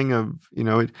classic thing of,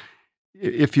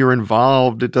 if you're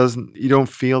involved, you don't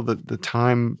feel the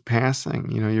time passing.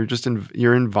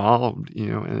 You're involved.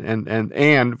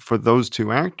 And for those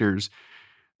 2 actors,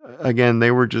 again, they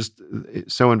were just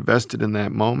so invested in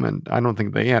that moment. I don't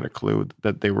think they had a clue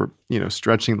that they were,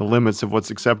 stretching the limits of what's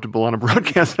acceptable on a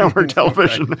broadcast network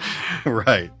television.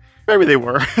 Right. Maybe they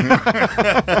were.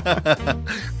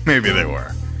 Maybe they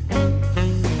were.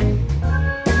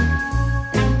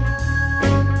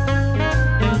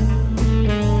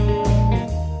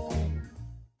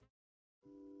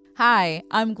 Hi,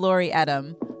 I'm Glory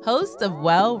Edom, host of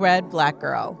Well Read Black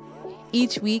Girl.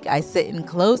 Each week, I sit in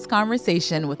close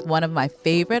conversation with one of my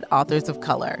favorite authors of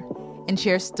color and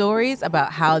share stories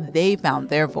about how they found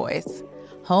their voice,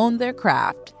 honed their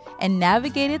craft, and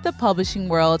navigated the publishing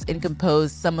world and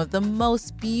composed some of the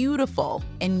most beautiful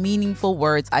and meaningful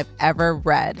words I've ever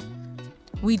read.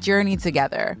 We journey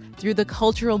together through the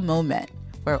cultural moment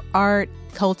where art,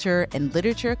 culture, and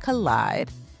literature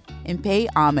collide, and pay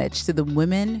homage to the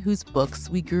women whose books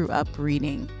we grew up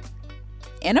reading.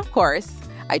 And of course,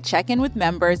 I check in with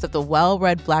members of the Well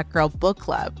Read Black Girl Book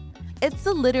Club. It's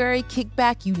the literary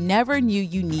kickback you never knew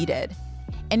you needed.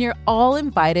 And you're all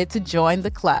invited to join the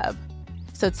club.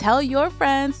 So tell your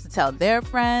friends to tell their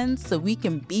friends so we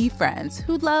can be friends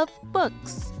who love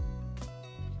books.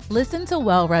 Listen to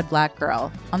Well Read Black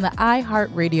Girl on the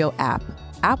iHeartRadio app,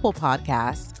 Apple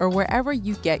Podcasts, or wherever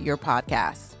you get your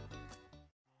podcasts.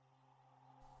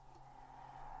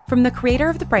 From the creator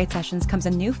of The Bright Sessions comes a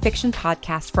new fiction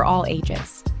podcast for all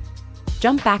ages.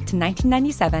 Jump back to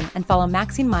 1997 and follow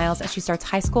Maxine Miles as she starts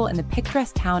high school in the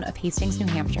picturesque town of Hastings, New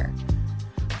Hampshire.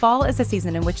 Fall is the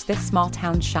season in which this small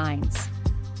town shines.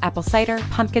 Apple cider,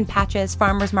 pumpkin patches,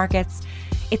 farmers markets.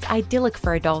 It's idyllic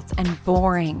for adults and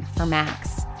boring for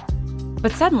Max.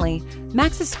 But suddenly,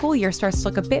 Max's school year starts to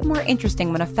look a bit more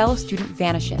interesting when a fellow student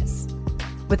vanishes.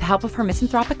 With the help of her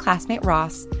misanthropic classmate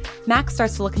Ross, Max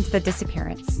starts to look into the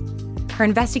disappearance. Her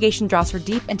investigation draws her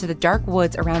deep into the dark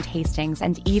woods around Hastings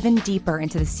and even deeper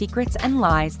into the secrets and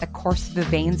lies that course through the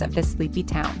veins of this sleepy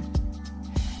town.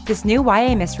 This new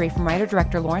YA mystery from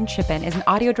writer-director Lauren Shippen is an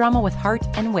audio drama with heart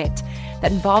and wit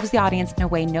that involves the audience in a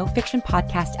way no fiction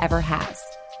podcast ever has.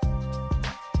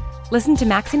 Listen to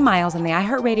Maxine Miles on the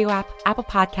iHeartRadio app, Apple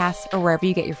Podcasts, or wherever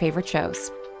you get your favorite shows.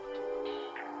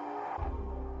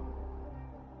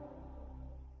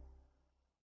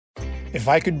 If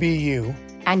I could be you.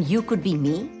 And you could be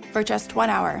me for just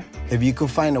 1 hour. If you could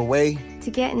find a way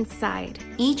to get inside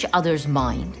each other's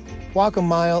mind. Walk a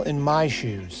mile in my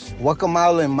shoes. Walk a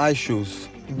mile in my shoes.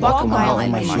 Walk a mile in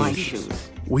my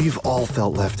shoes. We've all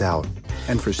felt left out.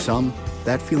 And for some,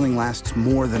 that feeling lasts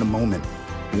more than a moment.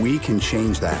 We can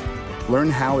change that. Learn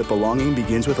how at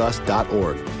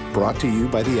belongingbeginswithus.org. Brought to you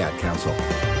by the Ad Council.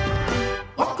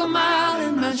 Walk a mile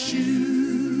in my shoes.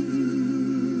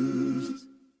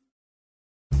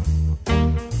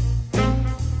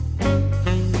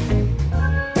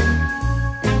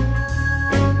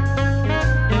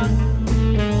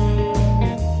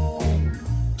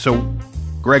 So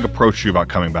Greg approached you about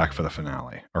coming back for the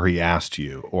finale, or he asked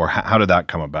you, or how did that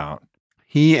come about?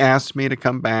 He asked me to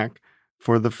come back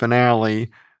for the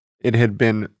finale. It had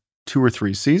been 2 or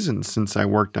 3 seasons since I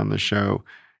worked on the show,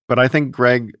 but I think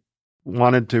Greg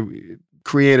wanted to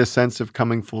create a sense of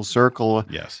coming full circle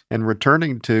and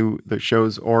returning to the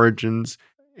show's origins.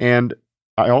 And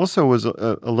I also was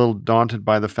a little daunted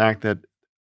by the fact that,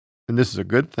 and this is a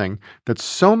good thing, that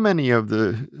so many of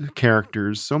the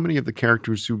characters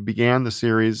who began the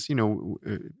series,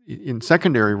 in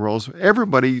secondary roles,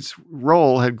 everybody's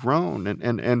role had grown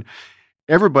and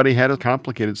everybody had a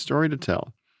complicated story to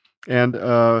tell. And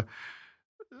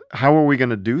how are we going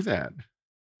to do that?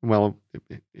 Well,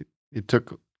 it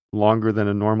took longer than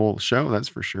a normal show, that's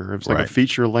for sure. It was like a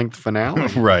feature-length finale.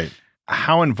 Right.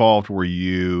 How involved were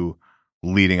you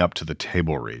leading up to the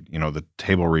table read? The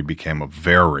table read became a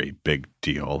very big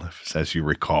deal, as you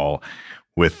recall,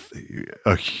 with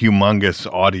a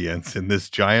humongous audience in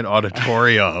this giant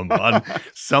auditorium on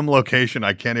some location.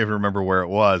 I can't even remember where it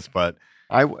was, but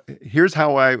here's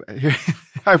what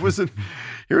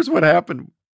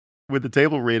happened with the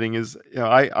table reading is,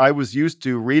 I was used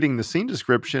to reading the scene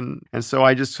description, and so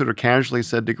I just sort of casually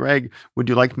said to Greg, "Would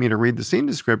you like me to read the scene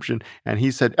description?" And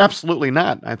he said, "Absolutely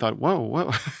not." I thought,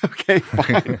 whoa, okay,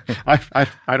 fine. I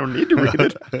don't need to read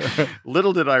it.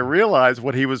 Little did I realize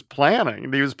what he was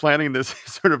planning. He was planning this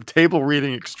sort of table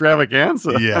reading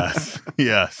extravaganza. Yes.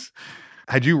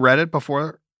 Had you read it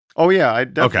before? Oh yeah, I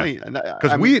definitely.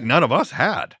 Because none of us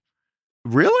had.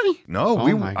 Really? No,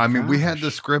 we had the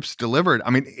scripts delivered.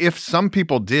 If some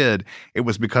people did, it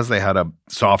was because they had a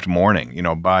soft morning.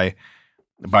 By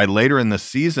later in the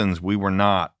seasons, we were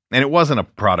not, and it wasn't a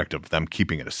product of them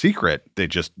keeping it a secret.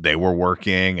 They were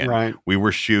working and we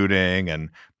were shooting, and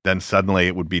then suddenly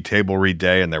it would be table read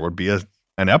day, and there would be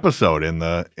an episode in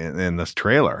this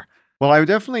trailer. Well, I had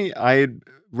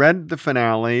read the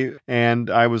finale, and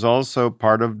I was also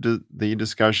part of the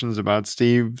discussions about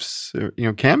Steve's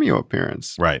cameo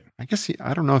appearance. Right. I guess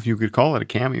I don't know if you could call it a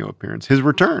cameo appearance. His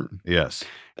return. Yes.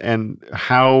 And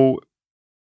how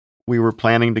we were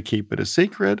planning to keep it a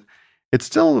secret. It's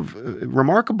still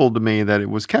remarkable to me that it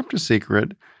was kept a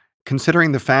secret,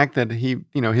 considering the fact that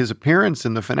his appearance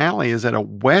in the finale is at a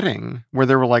wedding where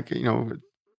there were a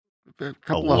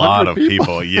lot of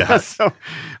people, yes. So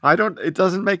it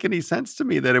doesn't make any sense to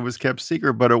me that it was kept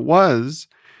secret, but it was.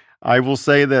 I will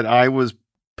say that I was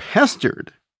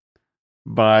pestered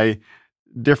by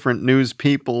different news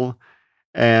people,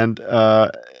 and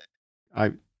I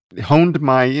honed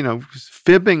my,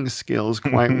 fibbing skills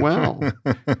quite well.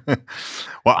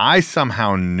 Well, I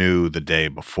somehow knew the day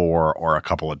before or a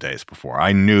couple of days before.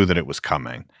 I knew that it was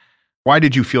coming. Why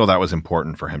did you feel that was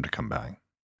important for him to come back?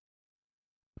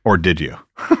 Or did you?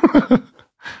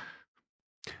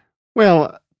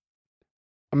 Well,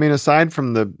 aside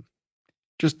from the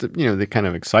kind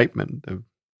of excitement of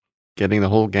getting the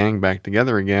whole gang back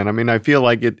together again, I feel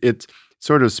like it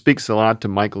sort of speaks a lot to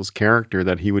Michael's character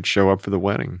that he would show up for the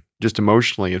wedding. Just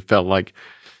emotionally, it felt like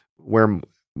where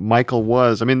Michael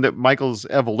was. That Michael's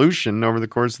evolution over the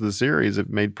course of the series,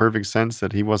 it made perfect sense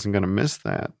that he wasn't going to miss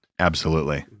that.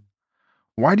 Absolutely.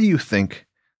 Why do you think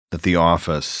that The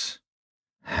Office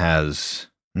has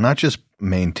not just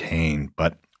maintained,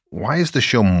 but why is the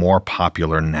show more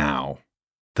popular now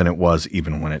than it was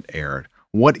even when it aired?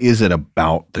 What is it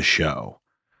about the show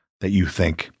that you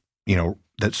think,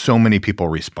 that so many people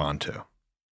respond to?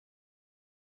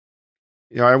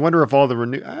 I wonder if all the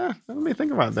let me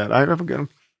think about that.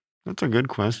 That's a good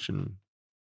question.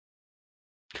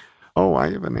 Oh,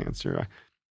 I have an answer.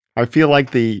 I feel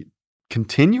like the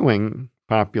continuing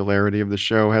popularity of the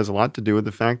show has a lot to do with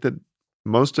the fact that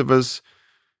most of us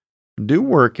do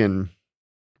work in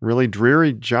really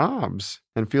dreary jobs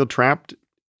and feel trapped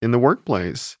in the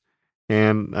workplace.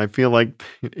 And I feel like,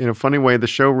 in a funny way, the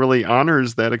show really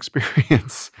honors that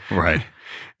experience. Right.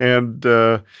 And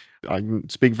I can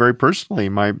speak very personally.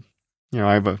 I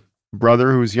have a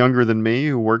brother who's younger than me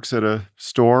who works at a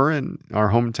store in our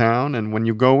hometown. And when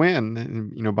you go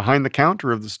in, behind the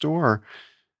counter of the store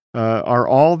are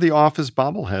all the Office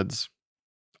bobbleheads,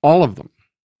 all of them.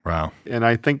 Wow. And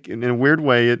I think in a weird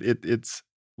way, it's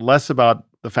less about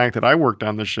the fact that I worked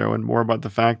on the show and more about the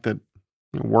fact that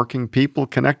working people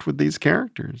connect with these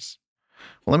characters.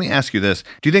 Well, let me ask you this.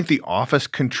 Do you think The Office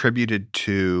contributed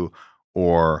to,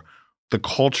 or the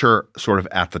culture sort of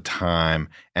at the time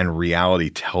and reality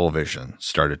television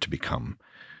started to become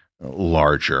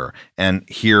larger? And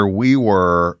here we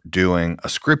were doing a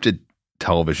scripted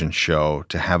television show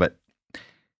to have it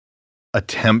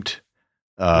attempt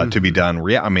to be done.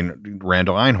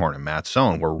 Randall Einhorn and Matt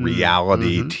Sohn were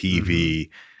reality TV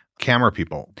camera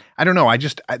people. I don't know.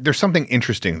 There's something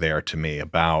interesting there to me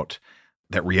about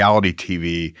that reality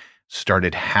TV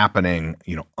started happening,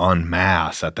 en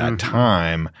masse at that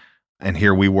time. And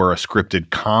here we were, a scripted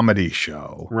comedy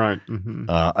show, right?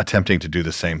 Attempting to do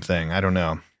the same thing. I don't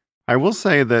know. I will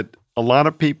say that a lot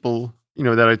of people,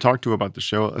 that I talked to about the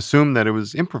show assume that it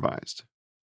was improvised.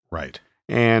 Right.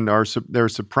 And they're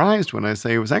surprised when I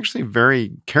say it was actually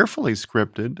very carefully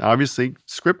scripted, obviously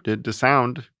scripted to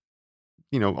sound,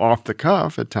 off the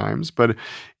cuff at times, but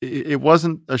it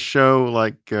wasn't a show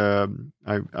like I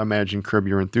imagine Curb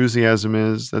Your Enthusiasm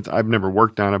is. I've never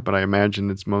worked on it, but I imagine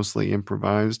it's mostly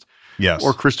improvised. Yes.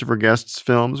 Or Christopher Guest's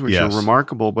films, which are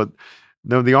remarkable. But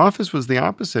no, The Office was the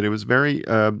opposite. It was very,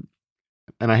 and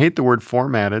I hate the word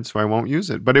formatted, so I won't use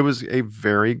it, but it was a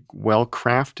very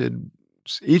well-crafted,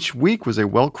 each week was a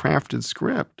well-crafted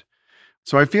script.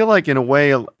 So I feel like in a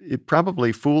way it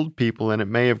probably fooled people, and it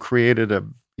may have created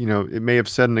it may have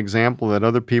set an example that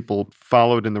other people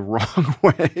followed in the wrong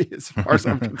way, as far as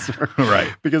I'm concerned.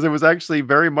 Right. Because it was actually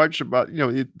very much about,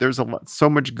 there's so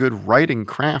much good writing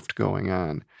craft going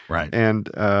on. Right. And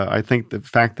I think the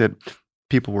fact that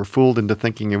people were fooled into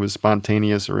thinking it was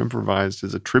spontaneous or improvised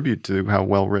is a tribute to how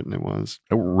well written it was.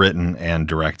 Written and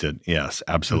directed. Yes,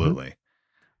 absolutely.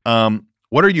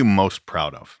 What are you most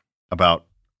proud of about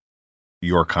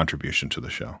your contribution to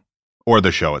the show or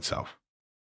the show itself?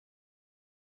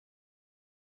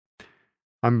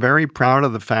 I'm very proud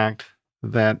of the fact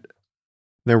that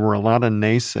there were a lot of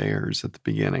naysayers at the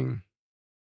beginning.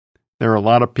 There are a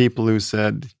lot of people who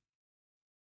said,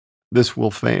 this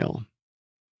will fail.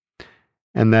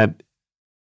 And that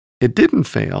it didn't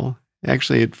fail.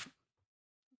 Actually,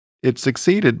 it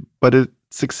succeeded, but it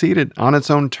succeeded on its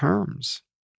own terms.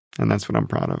 And that's what I'm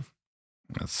proud of.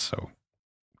 That's so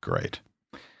great.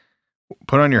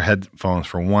 Put on your headphones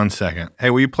for 1 second. Hey,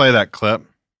 will you play that clip?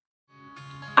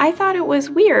 I thought it was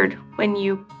weird when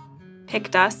you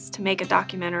picked us to make a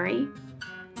documentary.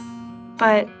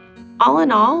 But all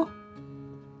in all,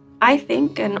 I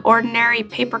think an ordinary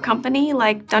paper company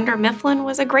like Dunder Mifflin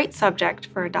was a great subject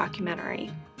for a documentary.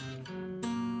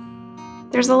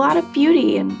 There's a lot of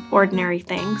beauty in ordinary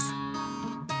things.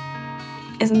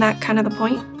 Isn't that kind of the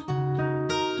point?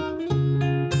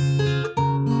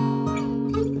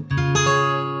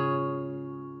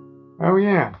 Oh,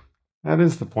 yeah. That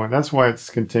is the point. That's why it's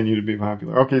continued to be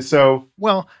popular. Okay, so...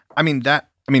 Well,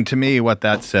 to me, what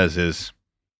that says is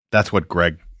that's what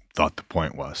Greg thought the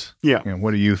point was. Yeah. What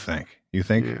do you think? You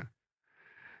think? Yeah.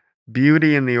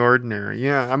 Beauty in the ordinary.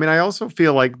 Yeah. I also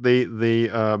feel like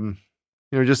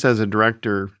just as a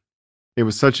director, it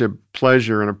was such a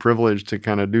pleasure and a privilege to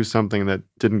kind of do something that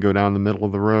didn't go down the middle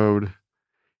of the road.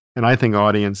 And I think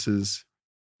audiences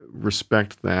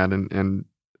respect that and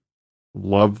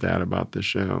love that about the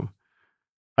show.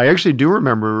 I actually do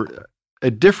remember a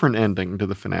different ending to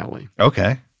the finale.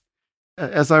 Okay.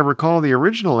 As I recall, the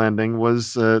original ending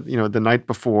was, the night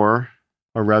before,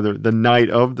 or rather the night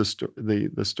of the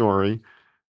story,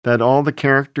 that all the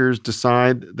characters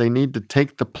decide they need to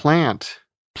take the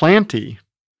Planty.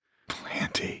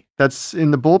 That's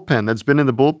in the bullpen. That's been in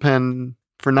the bullpen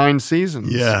for 9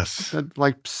 seasons. Yes.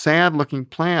 That sad looking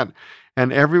plant.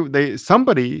 And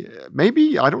somebody,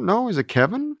 maybe, I don't know, is it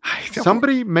Kevin?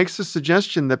 Somebody makes a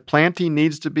suggestion that Planty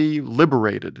needs to be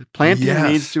liberated. Planty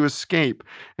needs to escape.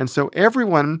 And so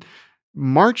everyone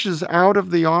marches out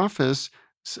of the office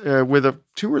with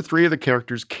 2 or 3 of the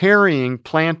characters carrying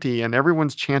Planty, and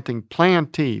everyone's chanting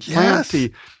Planty, Planty.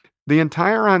 Yes. The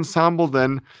entire ensemble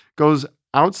then goes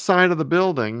outside of the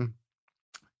building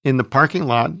in the parking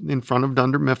lot in front of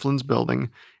Dunder Mifflin's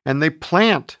building, and they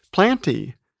plant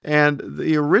Planty. And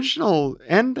the original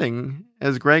ending,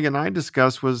 as Greg and I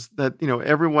discussed, was that,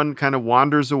 everyone kind of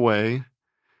wanders away.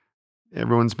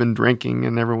 Everyone's been drinking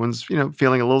and everyone's,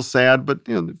 feeling a little sad, but,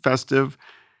 festive.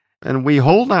 And we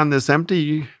hold on this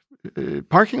empty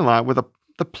parking lot with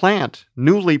the plant,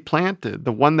 newly planted.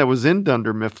 The one that was in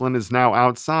Dunder Mifflin is now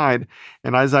outside.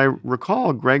 And as I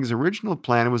recall, Greg's original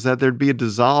plan was that there'd be a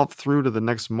dissolve through to the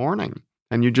next morning.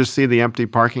 And you just see the empty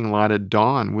parking lot at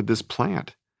dawn with this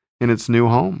plant in its new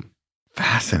home.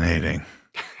 Fascinating.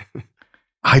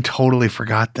 I totally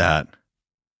forgot that.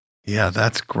 Yeah,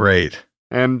 that's great.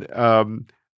 And I'm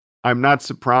not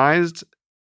surprised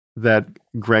that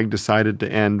Greg decided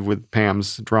to end with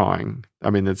Pam's drawing. I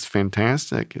mean, it's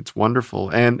fantastic. It's wonderful.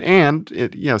 And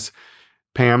yes,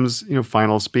 Pam's,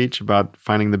 final speech about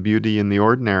finding the beauty in the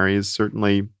ordinary is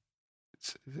certainly,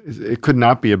 it could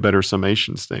not be a better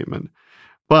summation statement.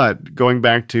 But going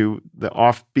back to the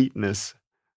offbeatness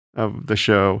of the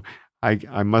show,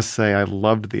 I must say I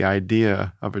loved the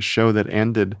idea of a show that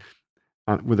ended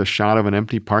with a shot of an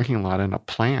empty parking lot and a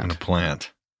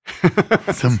plant.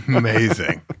 That's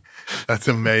amazing. That's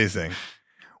amazing.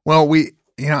 Well,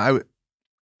 I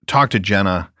talked to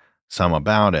Jenna some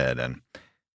about it, and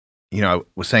I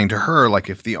was saying to her, like,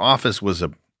 if The Office was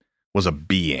a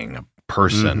being, a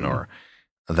person, or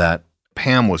that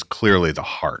Pam was clearly the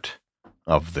heart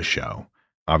of the show.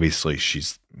 Obviously,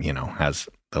 she's has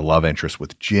the love interest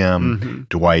with Jim.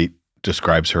 Dwight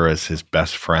describes her as his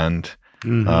best friend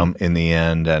in the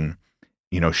end, and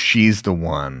she's the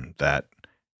one that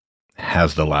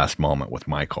has the last moment with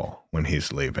Michael when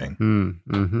he's leaving.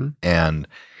 And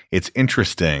it's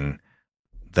interesting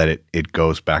that it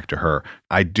goes back to her.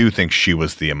 I do think she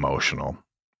was the emotional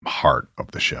heart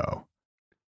of the show.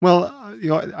 Well,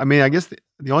 I guess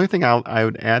the only thing I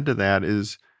would add to that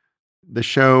is the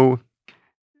show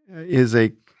is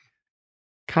a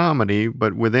comedy,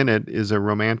 but within it is a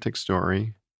romantic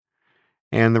story.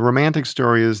 And the romantic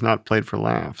story is not played for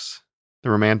laughs. The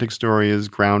romantic story is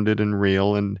grounded and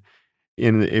real, and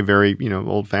in a very,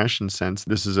 old-fashioned sense,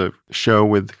 this is a show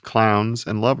with clowns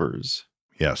and lovers.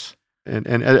 Yes. And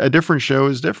a different show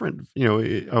is different.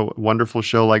 A wonderful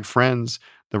show like Friends,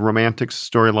 the romantic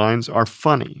storylines are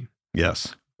funny.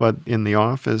 Yes. But in The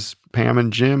Office, Pam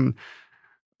and Jim,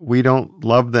 we don't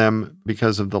love them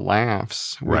because of the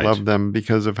laughs. We love them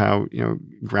because of how,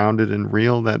 grounded and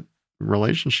real that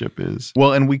relationship is.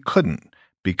 Well, and we couldn't,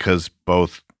 because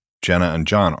both Jenna and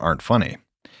John aren't funny.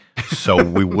 So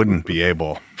we wouldn't be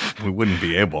able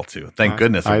to. Thank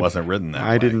goodness it wasn't written that way.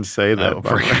 I didn't say that.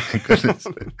 Thank goodness.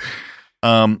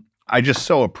 I just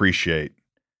so appreciate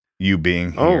you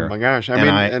being here. Oh my gosh.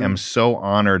 I am so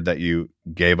honored that you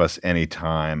gave us any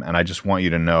time. And I just want you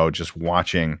to know, just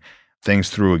watching things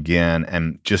through again,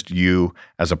 and just you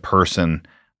as a person,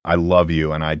 I love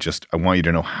you. And I want you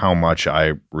to know how much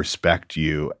I respect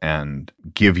you and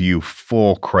give you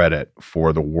full credit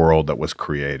for the world that was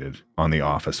created on The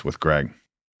Office with Greg.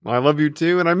 Well, I love you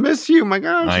too, and I miss you. My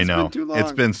gosh, I know. It's been too long.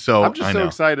 It's been so. I'm just so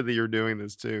excited that you're doing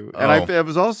this too, and it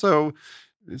was also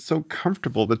so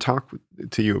comfortable to talk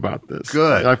to you about this.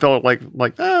 Good. I felt like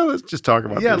let's just talk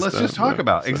about. Yeah, this let's stuff. just talk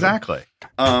about exactly.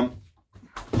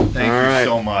 Thank you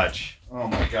so much. Oh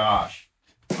my gosh.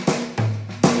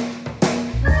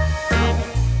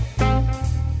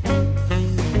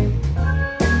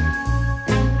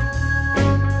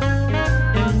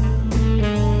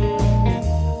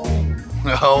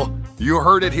 Well, you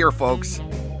heard it here, folks.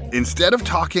 Instead of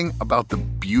talking about the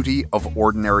beauty of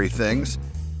ordinary things,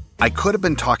 I could have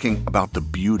been talking about the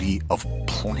beauty of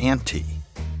Planty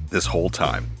this whole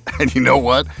time. And you know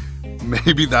what?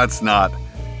 Maybe that's not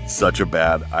such a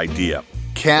bad idea.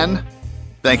 Ken,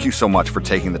 thank you so much for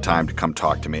taking the time to come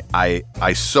talk to me.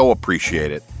 I so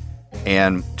appreciate it.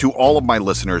 And to all of my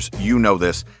listeners, you know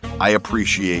this, I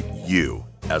appreciate you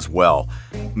as well.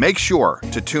 Make sure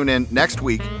to tune in next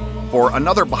week for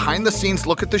another behind-the-scenes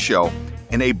look at the show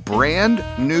and a brand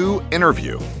new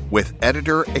interview with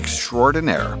editor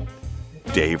extraordinaire,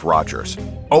 Dave Rogers.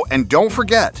 Oh, and don't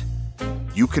forget,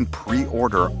 you can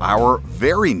pre-order our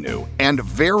very new and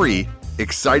very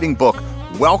exciting book,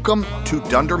 Welcome to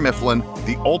Dunder Mifflin,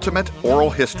 The Ultimate Oral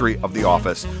History of The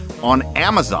Office, on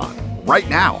Amazon right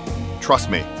now. Trust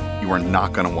me, You are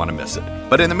not going to want to miss it.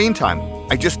 But in the meantime,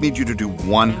 I just need you to do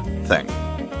one thing.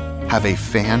 Have a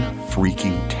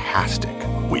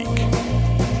fan-freaking-tastic week.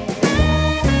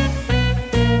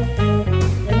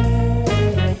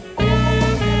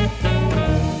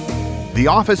 The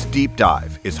Office Deep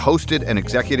Dive is hosted and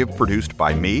executive produced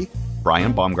by me,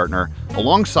 Brian Baumgartner,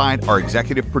 alongside our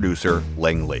executive producer,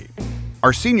 Ling Lee.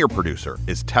 Our senior producer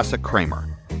is Tessa Kramer.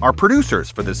 Our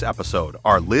producers for this episode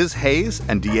are Liz Hayes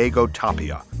and Diego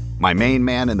Tapia. My main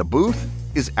man in the booth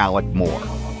is Alec Moore.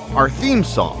 Our theme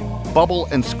song, Bubble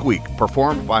and Squeak,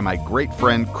 performed by my great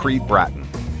friend Creed Bratton,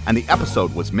 and the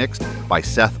episode was mixed by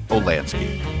Seth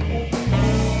Olansky.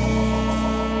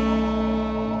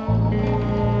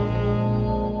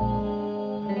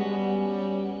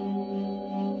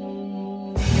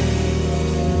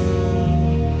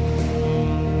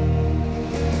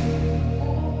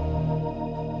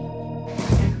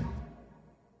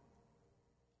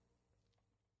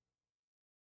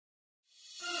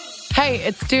 Hey,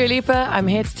 it's Dua Lipa. I'm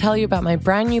here to tell you about my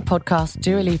brand new podcast,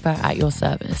 Dua Lipa at Your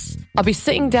Service. I'll be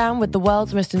sitting down with the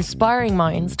world's most inspiring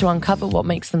minds to uncover what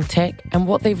makes them tick and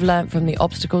what they've learned from the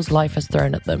obstacles life has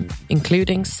thrown at them,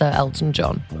 including Sir Elton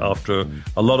John. After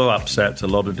a lot of upsets, a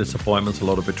lot of disappointments, a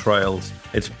lot of betrayals,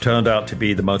 it's turned out to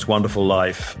be the most wonderful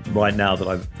life right now that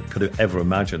I could have ever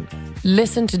imagined.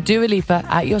 Listen to Dua Lipa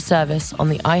at Your Service on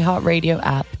the iHeartRadio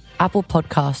app, Apple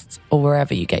Podcasts, or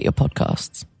wherever you get your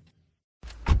podcasts.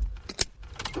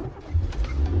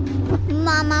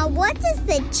 Mama, what does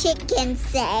the chicken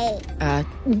say?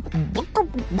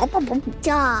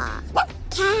 Dog.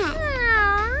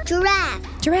 Cat.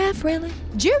 Giraffe. Giraffe, really?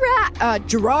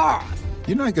 Giraffe.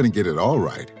 You're not going to get it all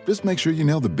right. Just make sure you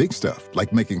nail the big stuff,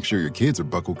 like making sure your kids are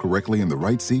buckled correctly in the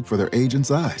right seat for their age and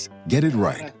size. Get it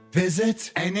right.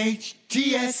 Visit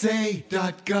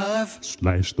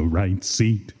NHTSA.gov/the right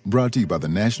seat. Brought to you by the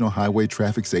National Highway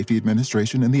Traffic Safety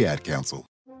Administration and the Ad Council.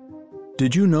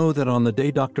 Did you know that on the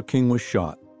day Dr. King was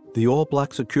shot, the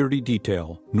all-black security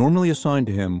detail normally assigned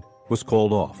to him was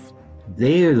called off?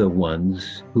 They're the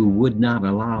ones who would not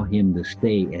allow him to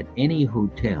stay at any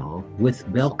hotel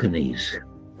with balconies.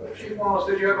 Chief Wallace,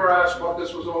 did you ever ask what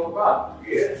this was all about?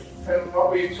 Yes. And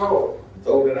what were you told?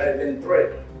 Told that I had been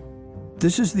threatened.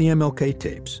 This is the MLK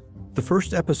tapes. The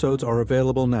first episodes are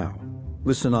available now.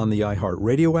 Listen on the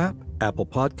iHeartRadio app, Apple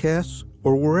Podcasts,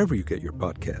 or wherever you get your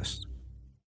podcasts.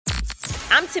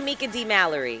 I'm Tamika D.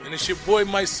 Mallory. And it's your boy,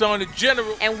 my son, the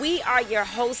General. And we are your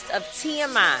hosts of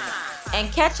TMI.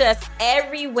 And catch us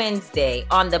every Wednesday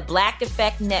on the Black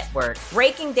Effect Network,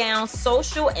 breaking down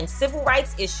social and civil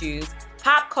rights issues,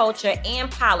 pop culture,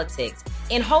 and politics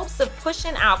in hopes of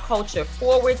pushing our culture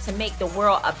forward to make the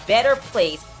world a better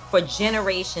place for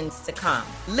generations to come.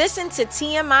 Listen to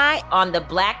TMI on the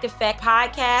Black Effect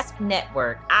Podcast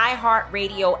Network,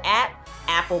 iHeartRadio app,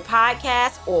 Apple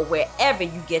Podcasts, or wherever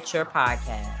you get your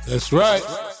podcasts. That's right.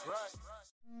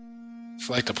 It's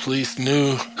like the police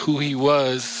knew who he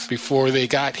was before they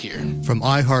got here. From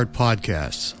iHeart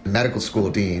Podcasts. The medical school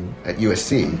dean at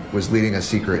USC was leading a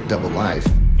secret double life.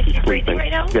 She's breathing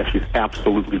right now? Yes, she's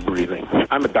absolutely breathing.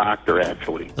 I'm a doctor,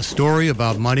 actually. A story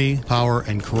about money, power,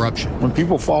 and corruption. When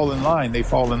people fall in line, they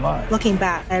fall in line. Looking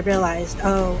back, I realized,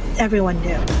 everyone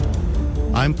knew.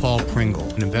 I'm Paul Pringle,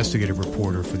 an investigative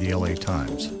reporter for the LA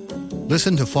Times.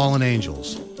 Listen to Fallen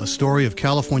Angels, a story of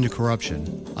California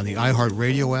corruption on the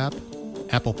iHeartRadio app,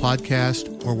 Apple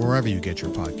Podcast, or wherever you get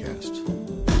your podcasts.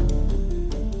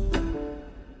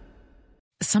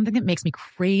 Something that makes me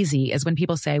crazy is when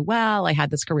people say, well, I had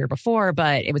this career before,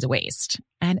 but it was a waste.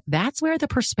 And that's where the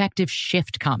perspective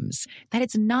shift comes, that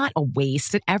it's not a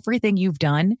waste, that everything you've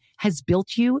done has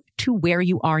built you to where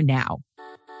you are now.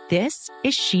 This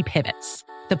is She Pivots,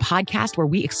 the podcast where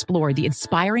we explore the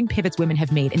inspiring pivots women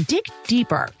have made and dig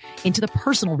deeper into the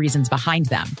personal reasons behind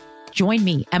them. Join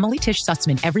me, Emily Tish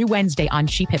Sussman, every Wednesday on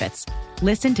She Pivots.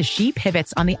 Listen to She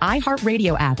Pivots on the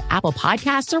iHeartRadio app, Apple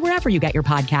Podcasts, or wherever you get your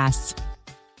podcasts.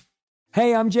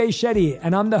 Hey, I'm Jay Shetty,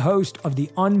 and I'm the host of the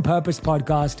On Purpose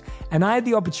podcast, and I had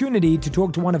the opportunity to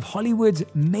talk to one of Hollywood's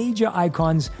major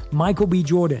icons, Michael B.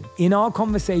 Jordan. In our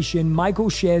conversation, Michael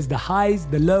shares the highs,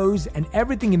 the lows, and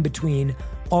everything in between,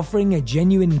 offering a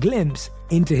genuine glimpse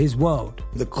into his world.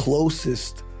 The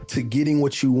closest to getting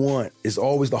what you want is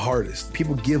always the hardest.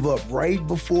 People give up right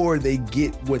before they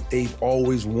get what they've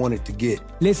always wanted to get.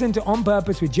 Listen to On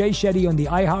Purpose with Jay Shetty on the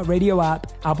iHeartRadio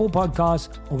app, Apple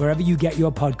Podcasts, or wherever you get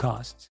your podcasts.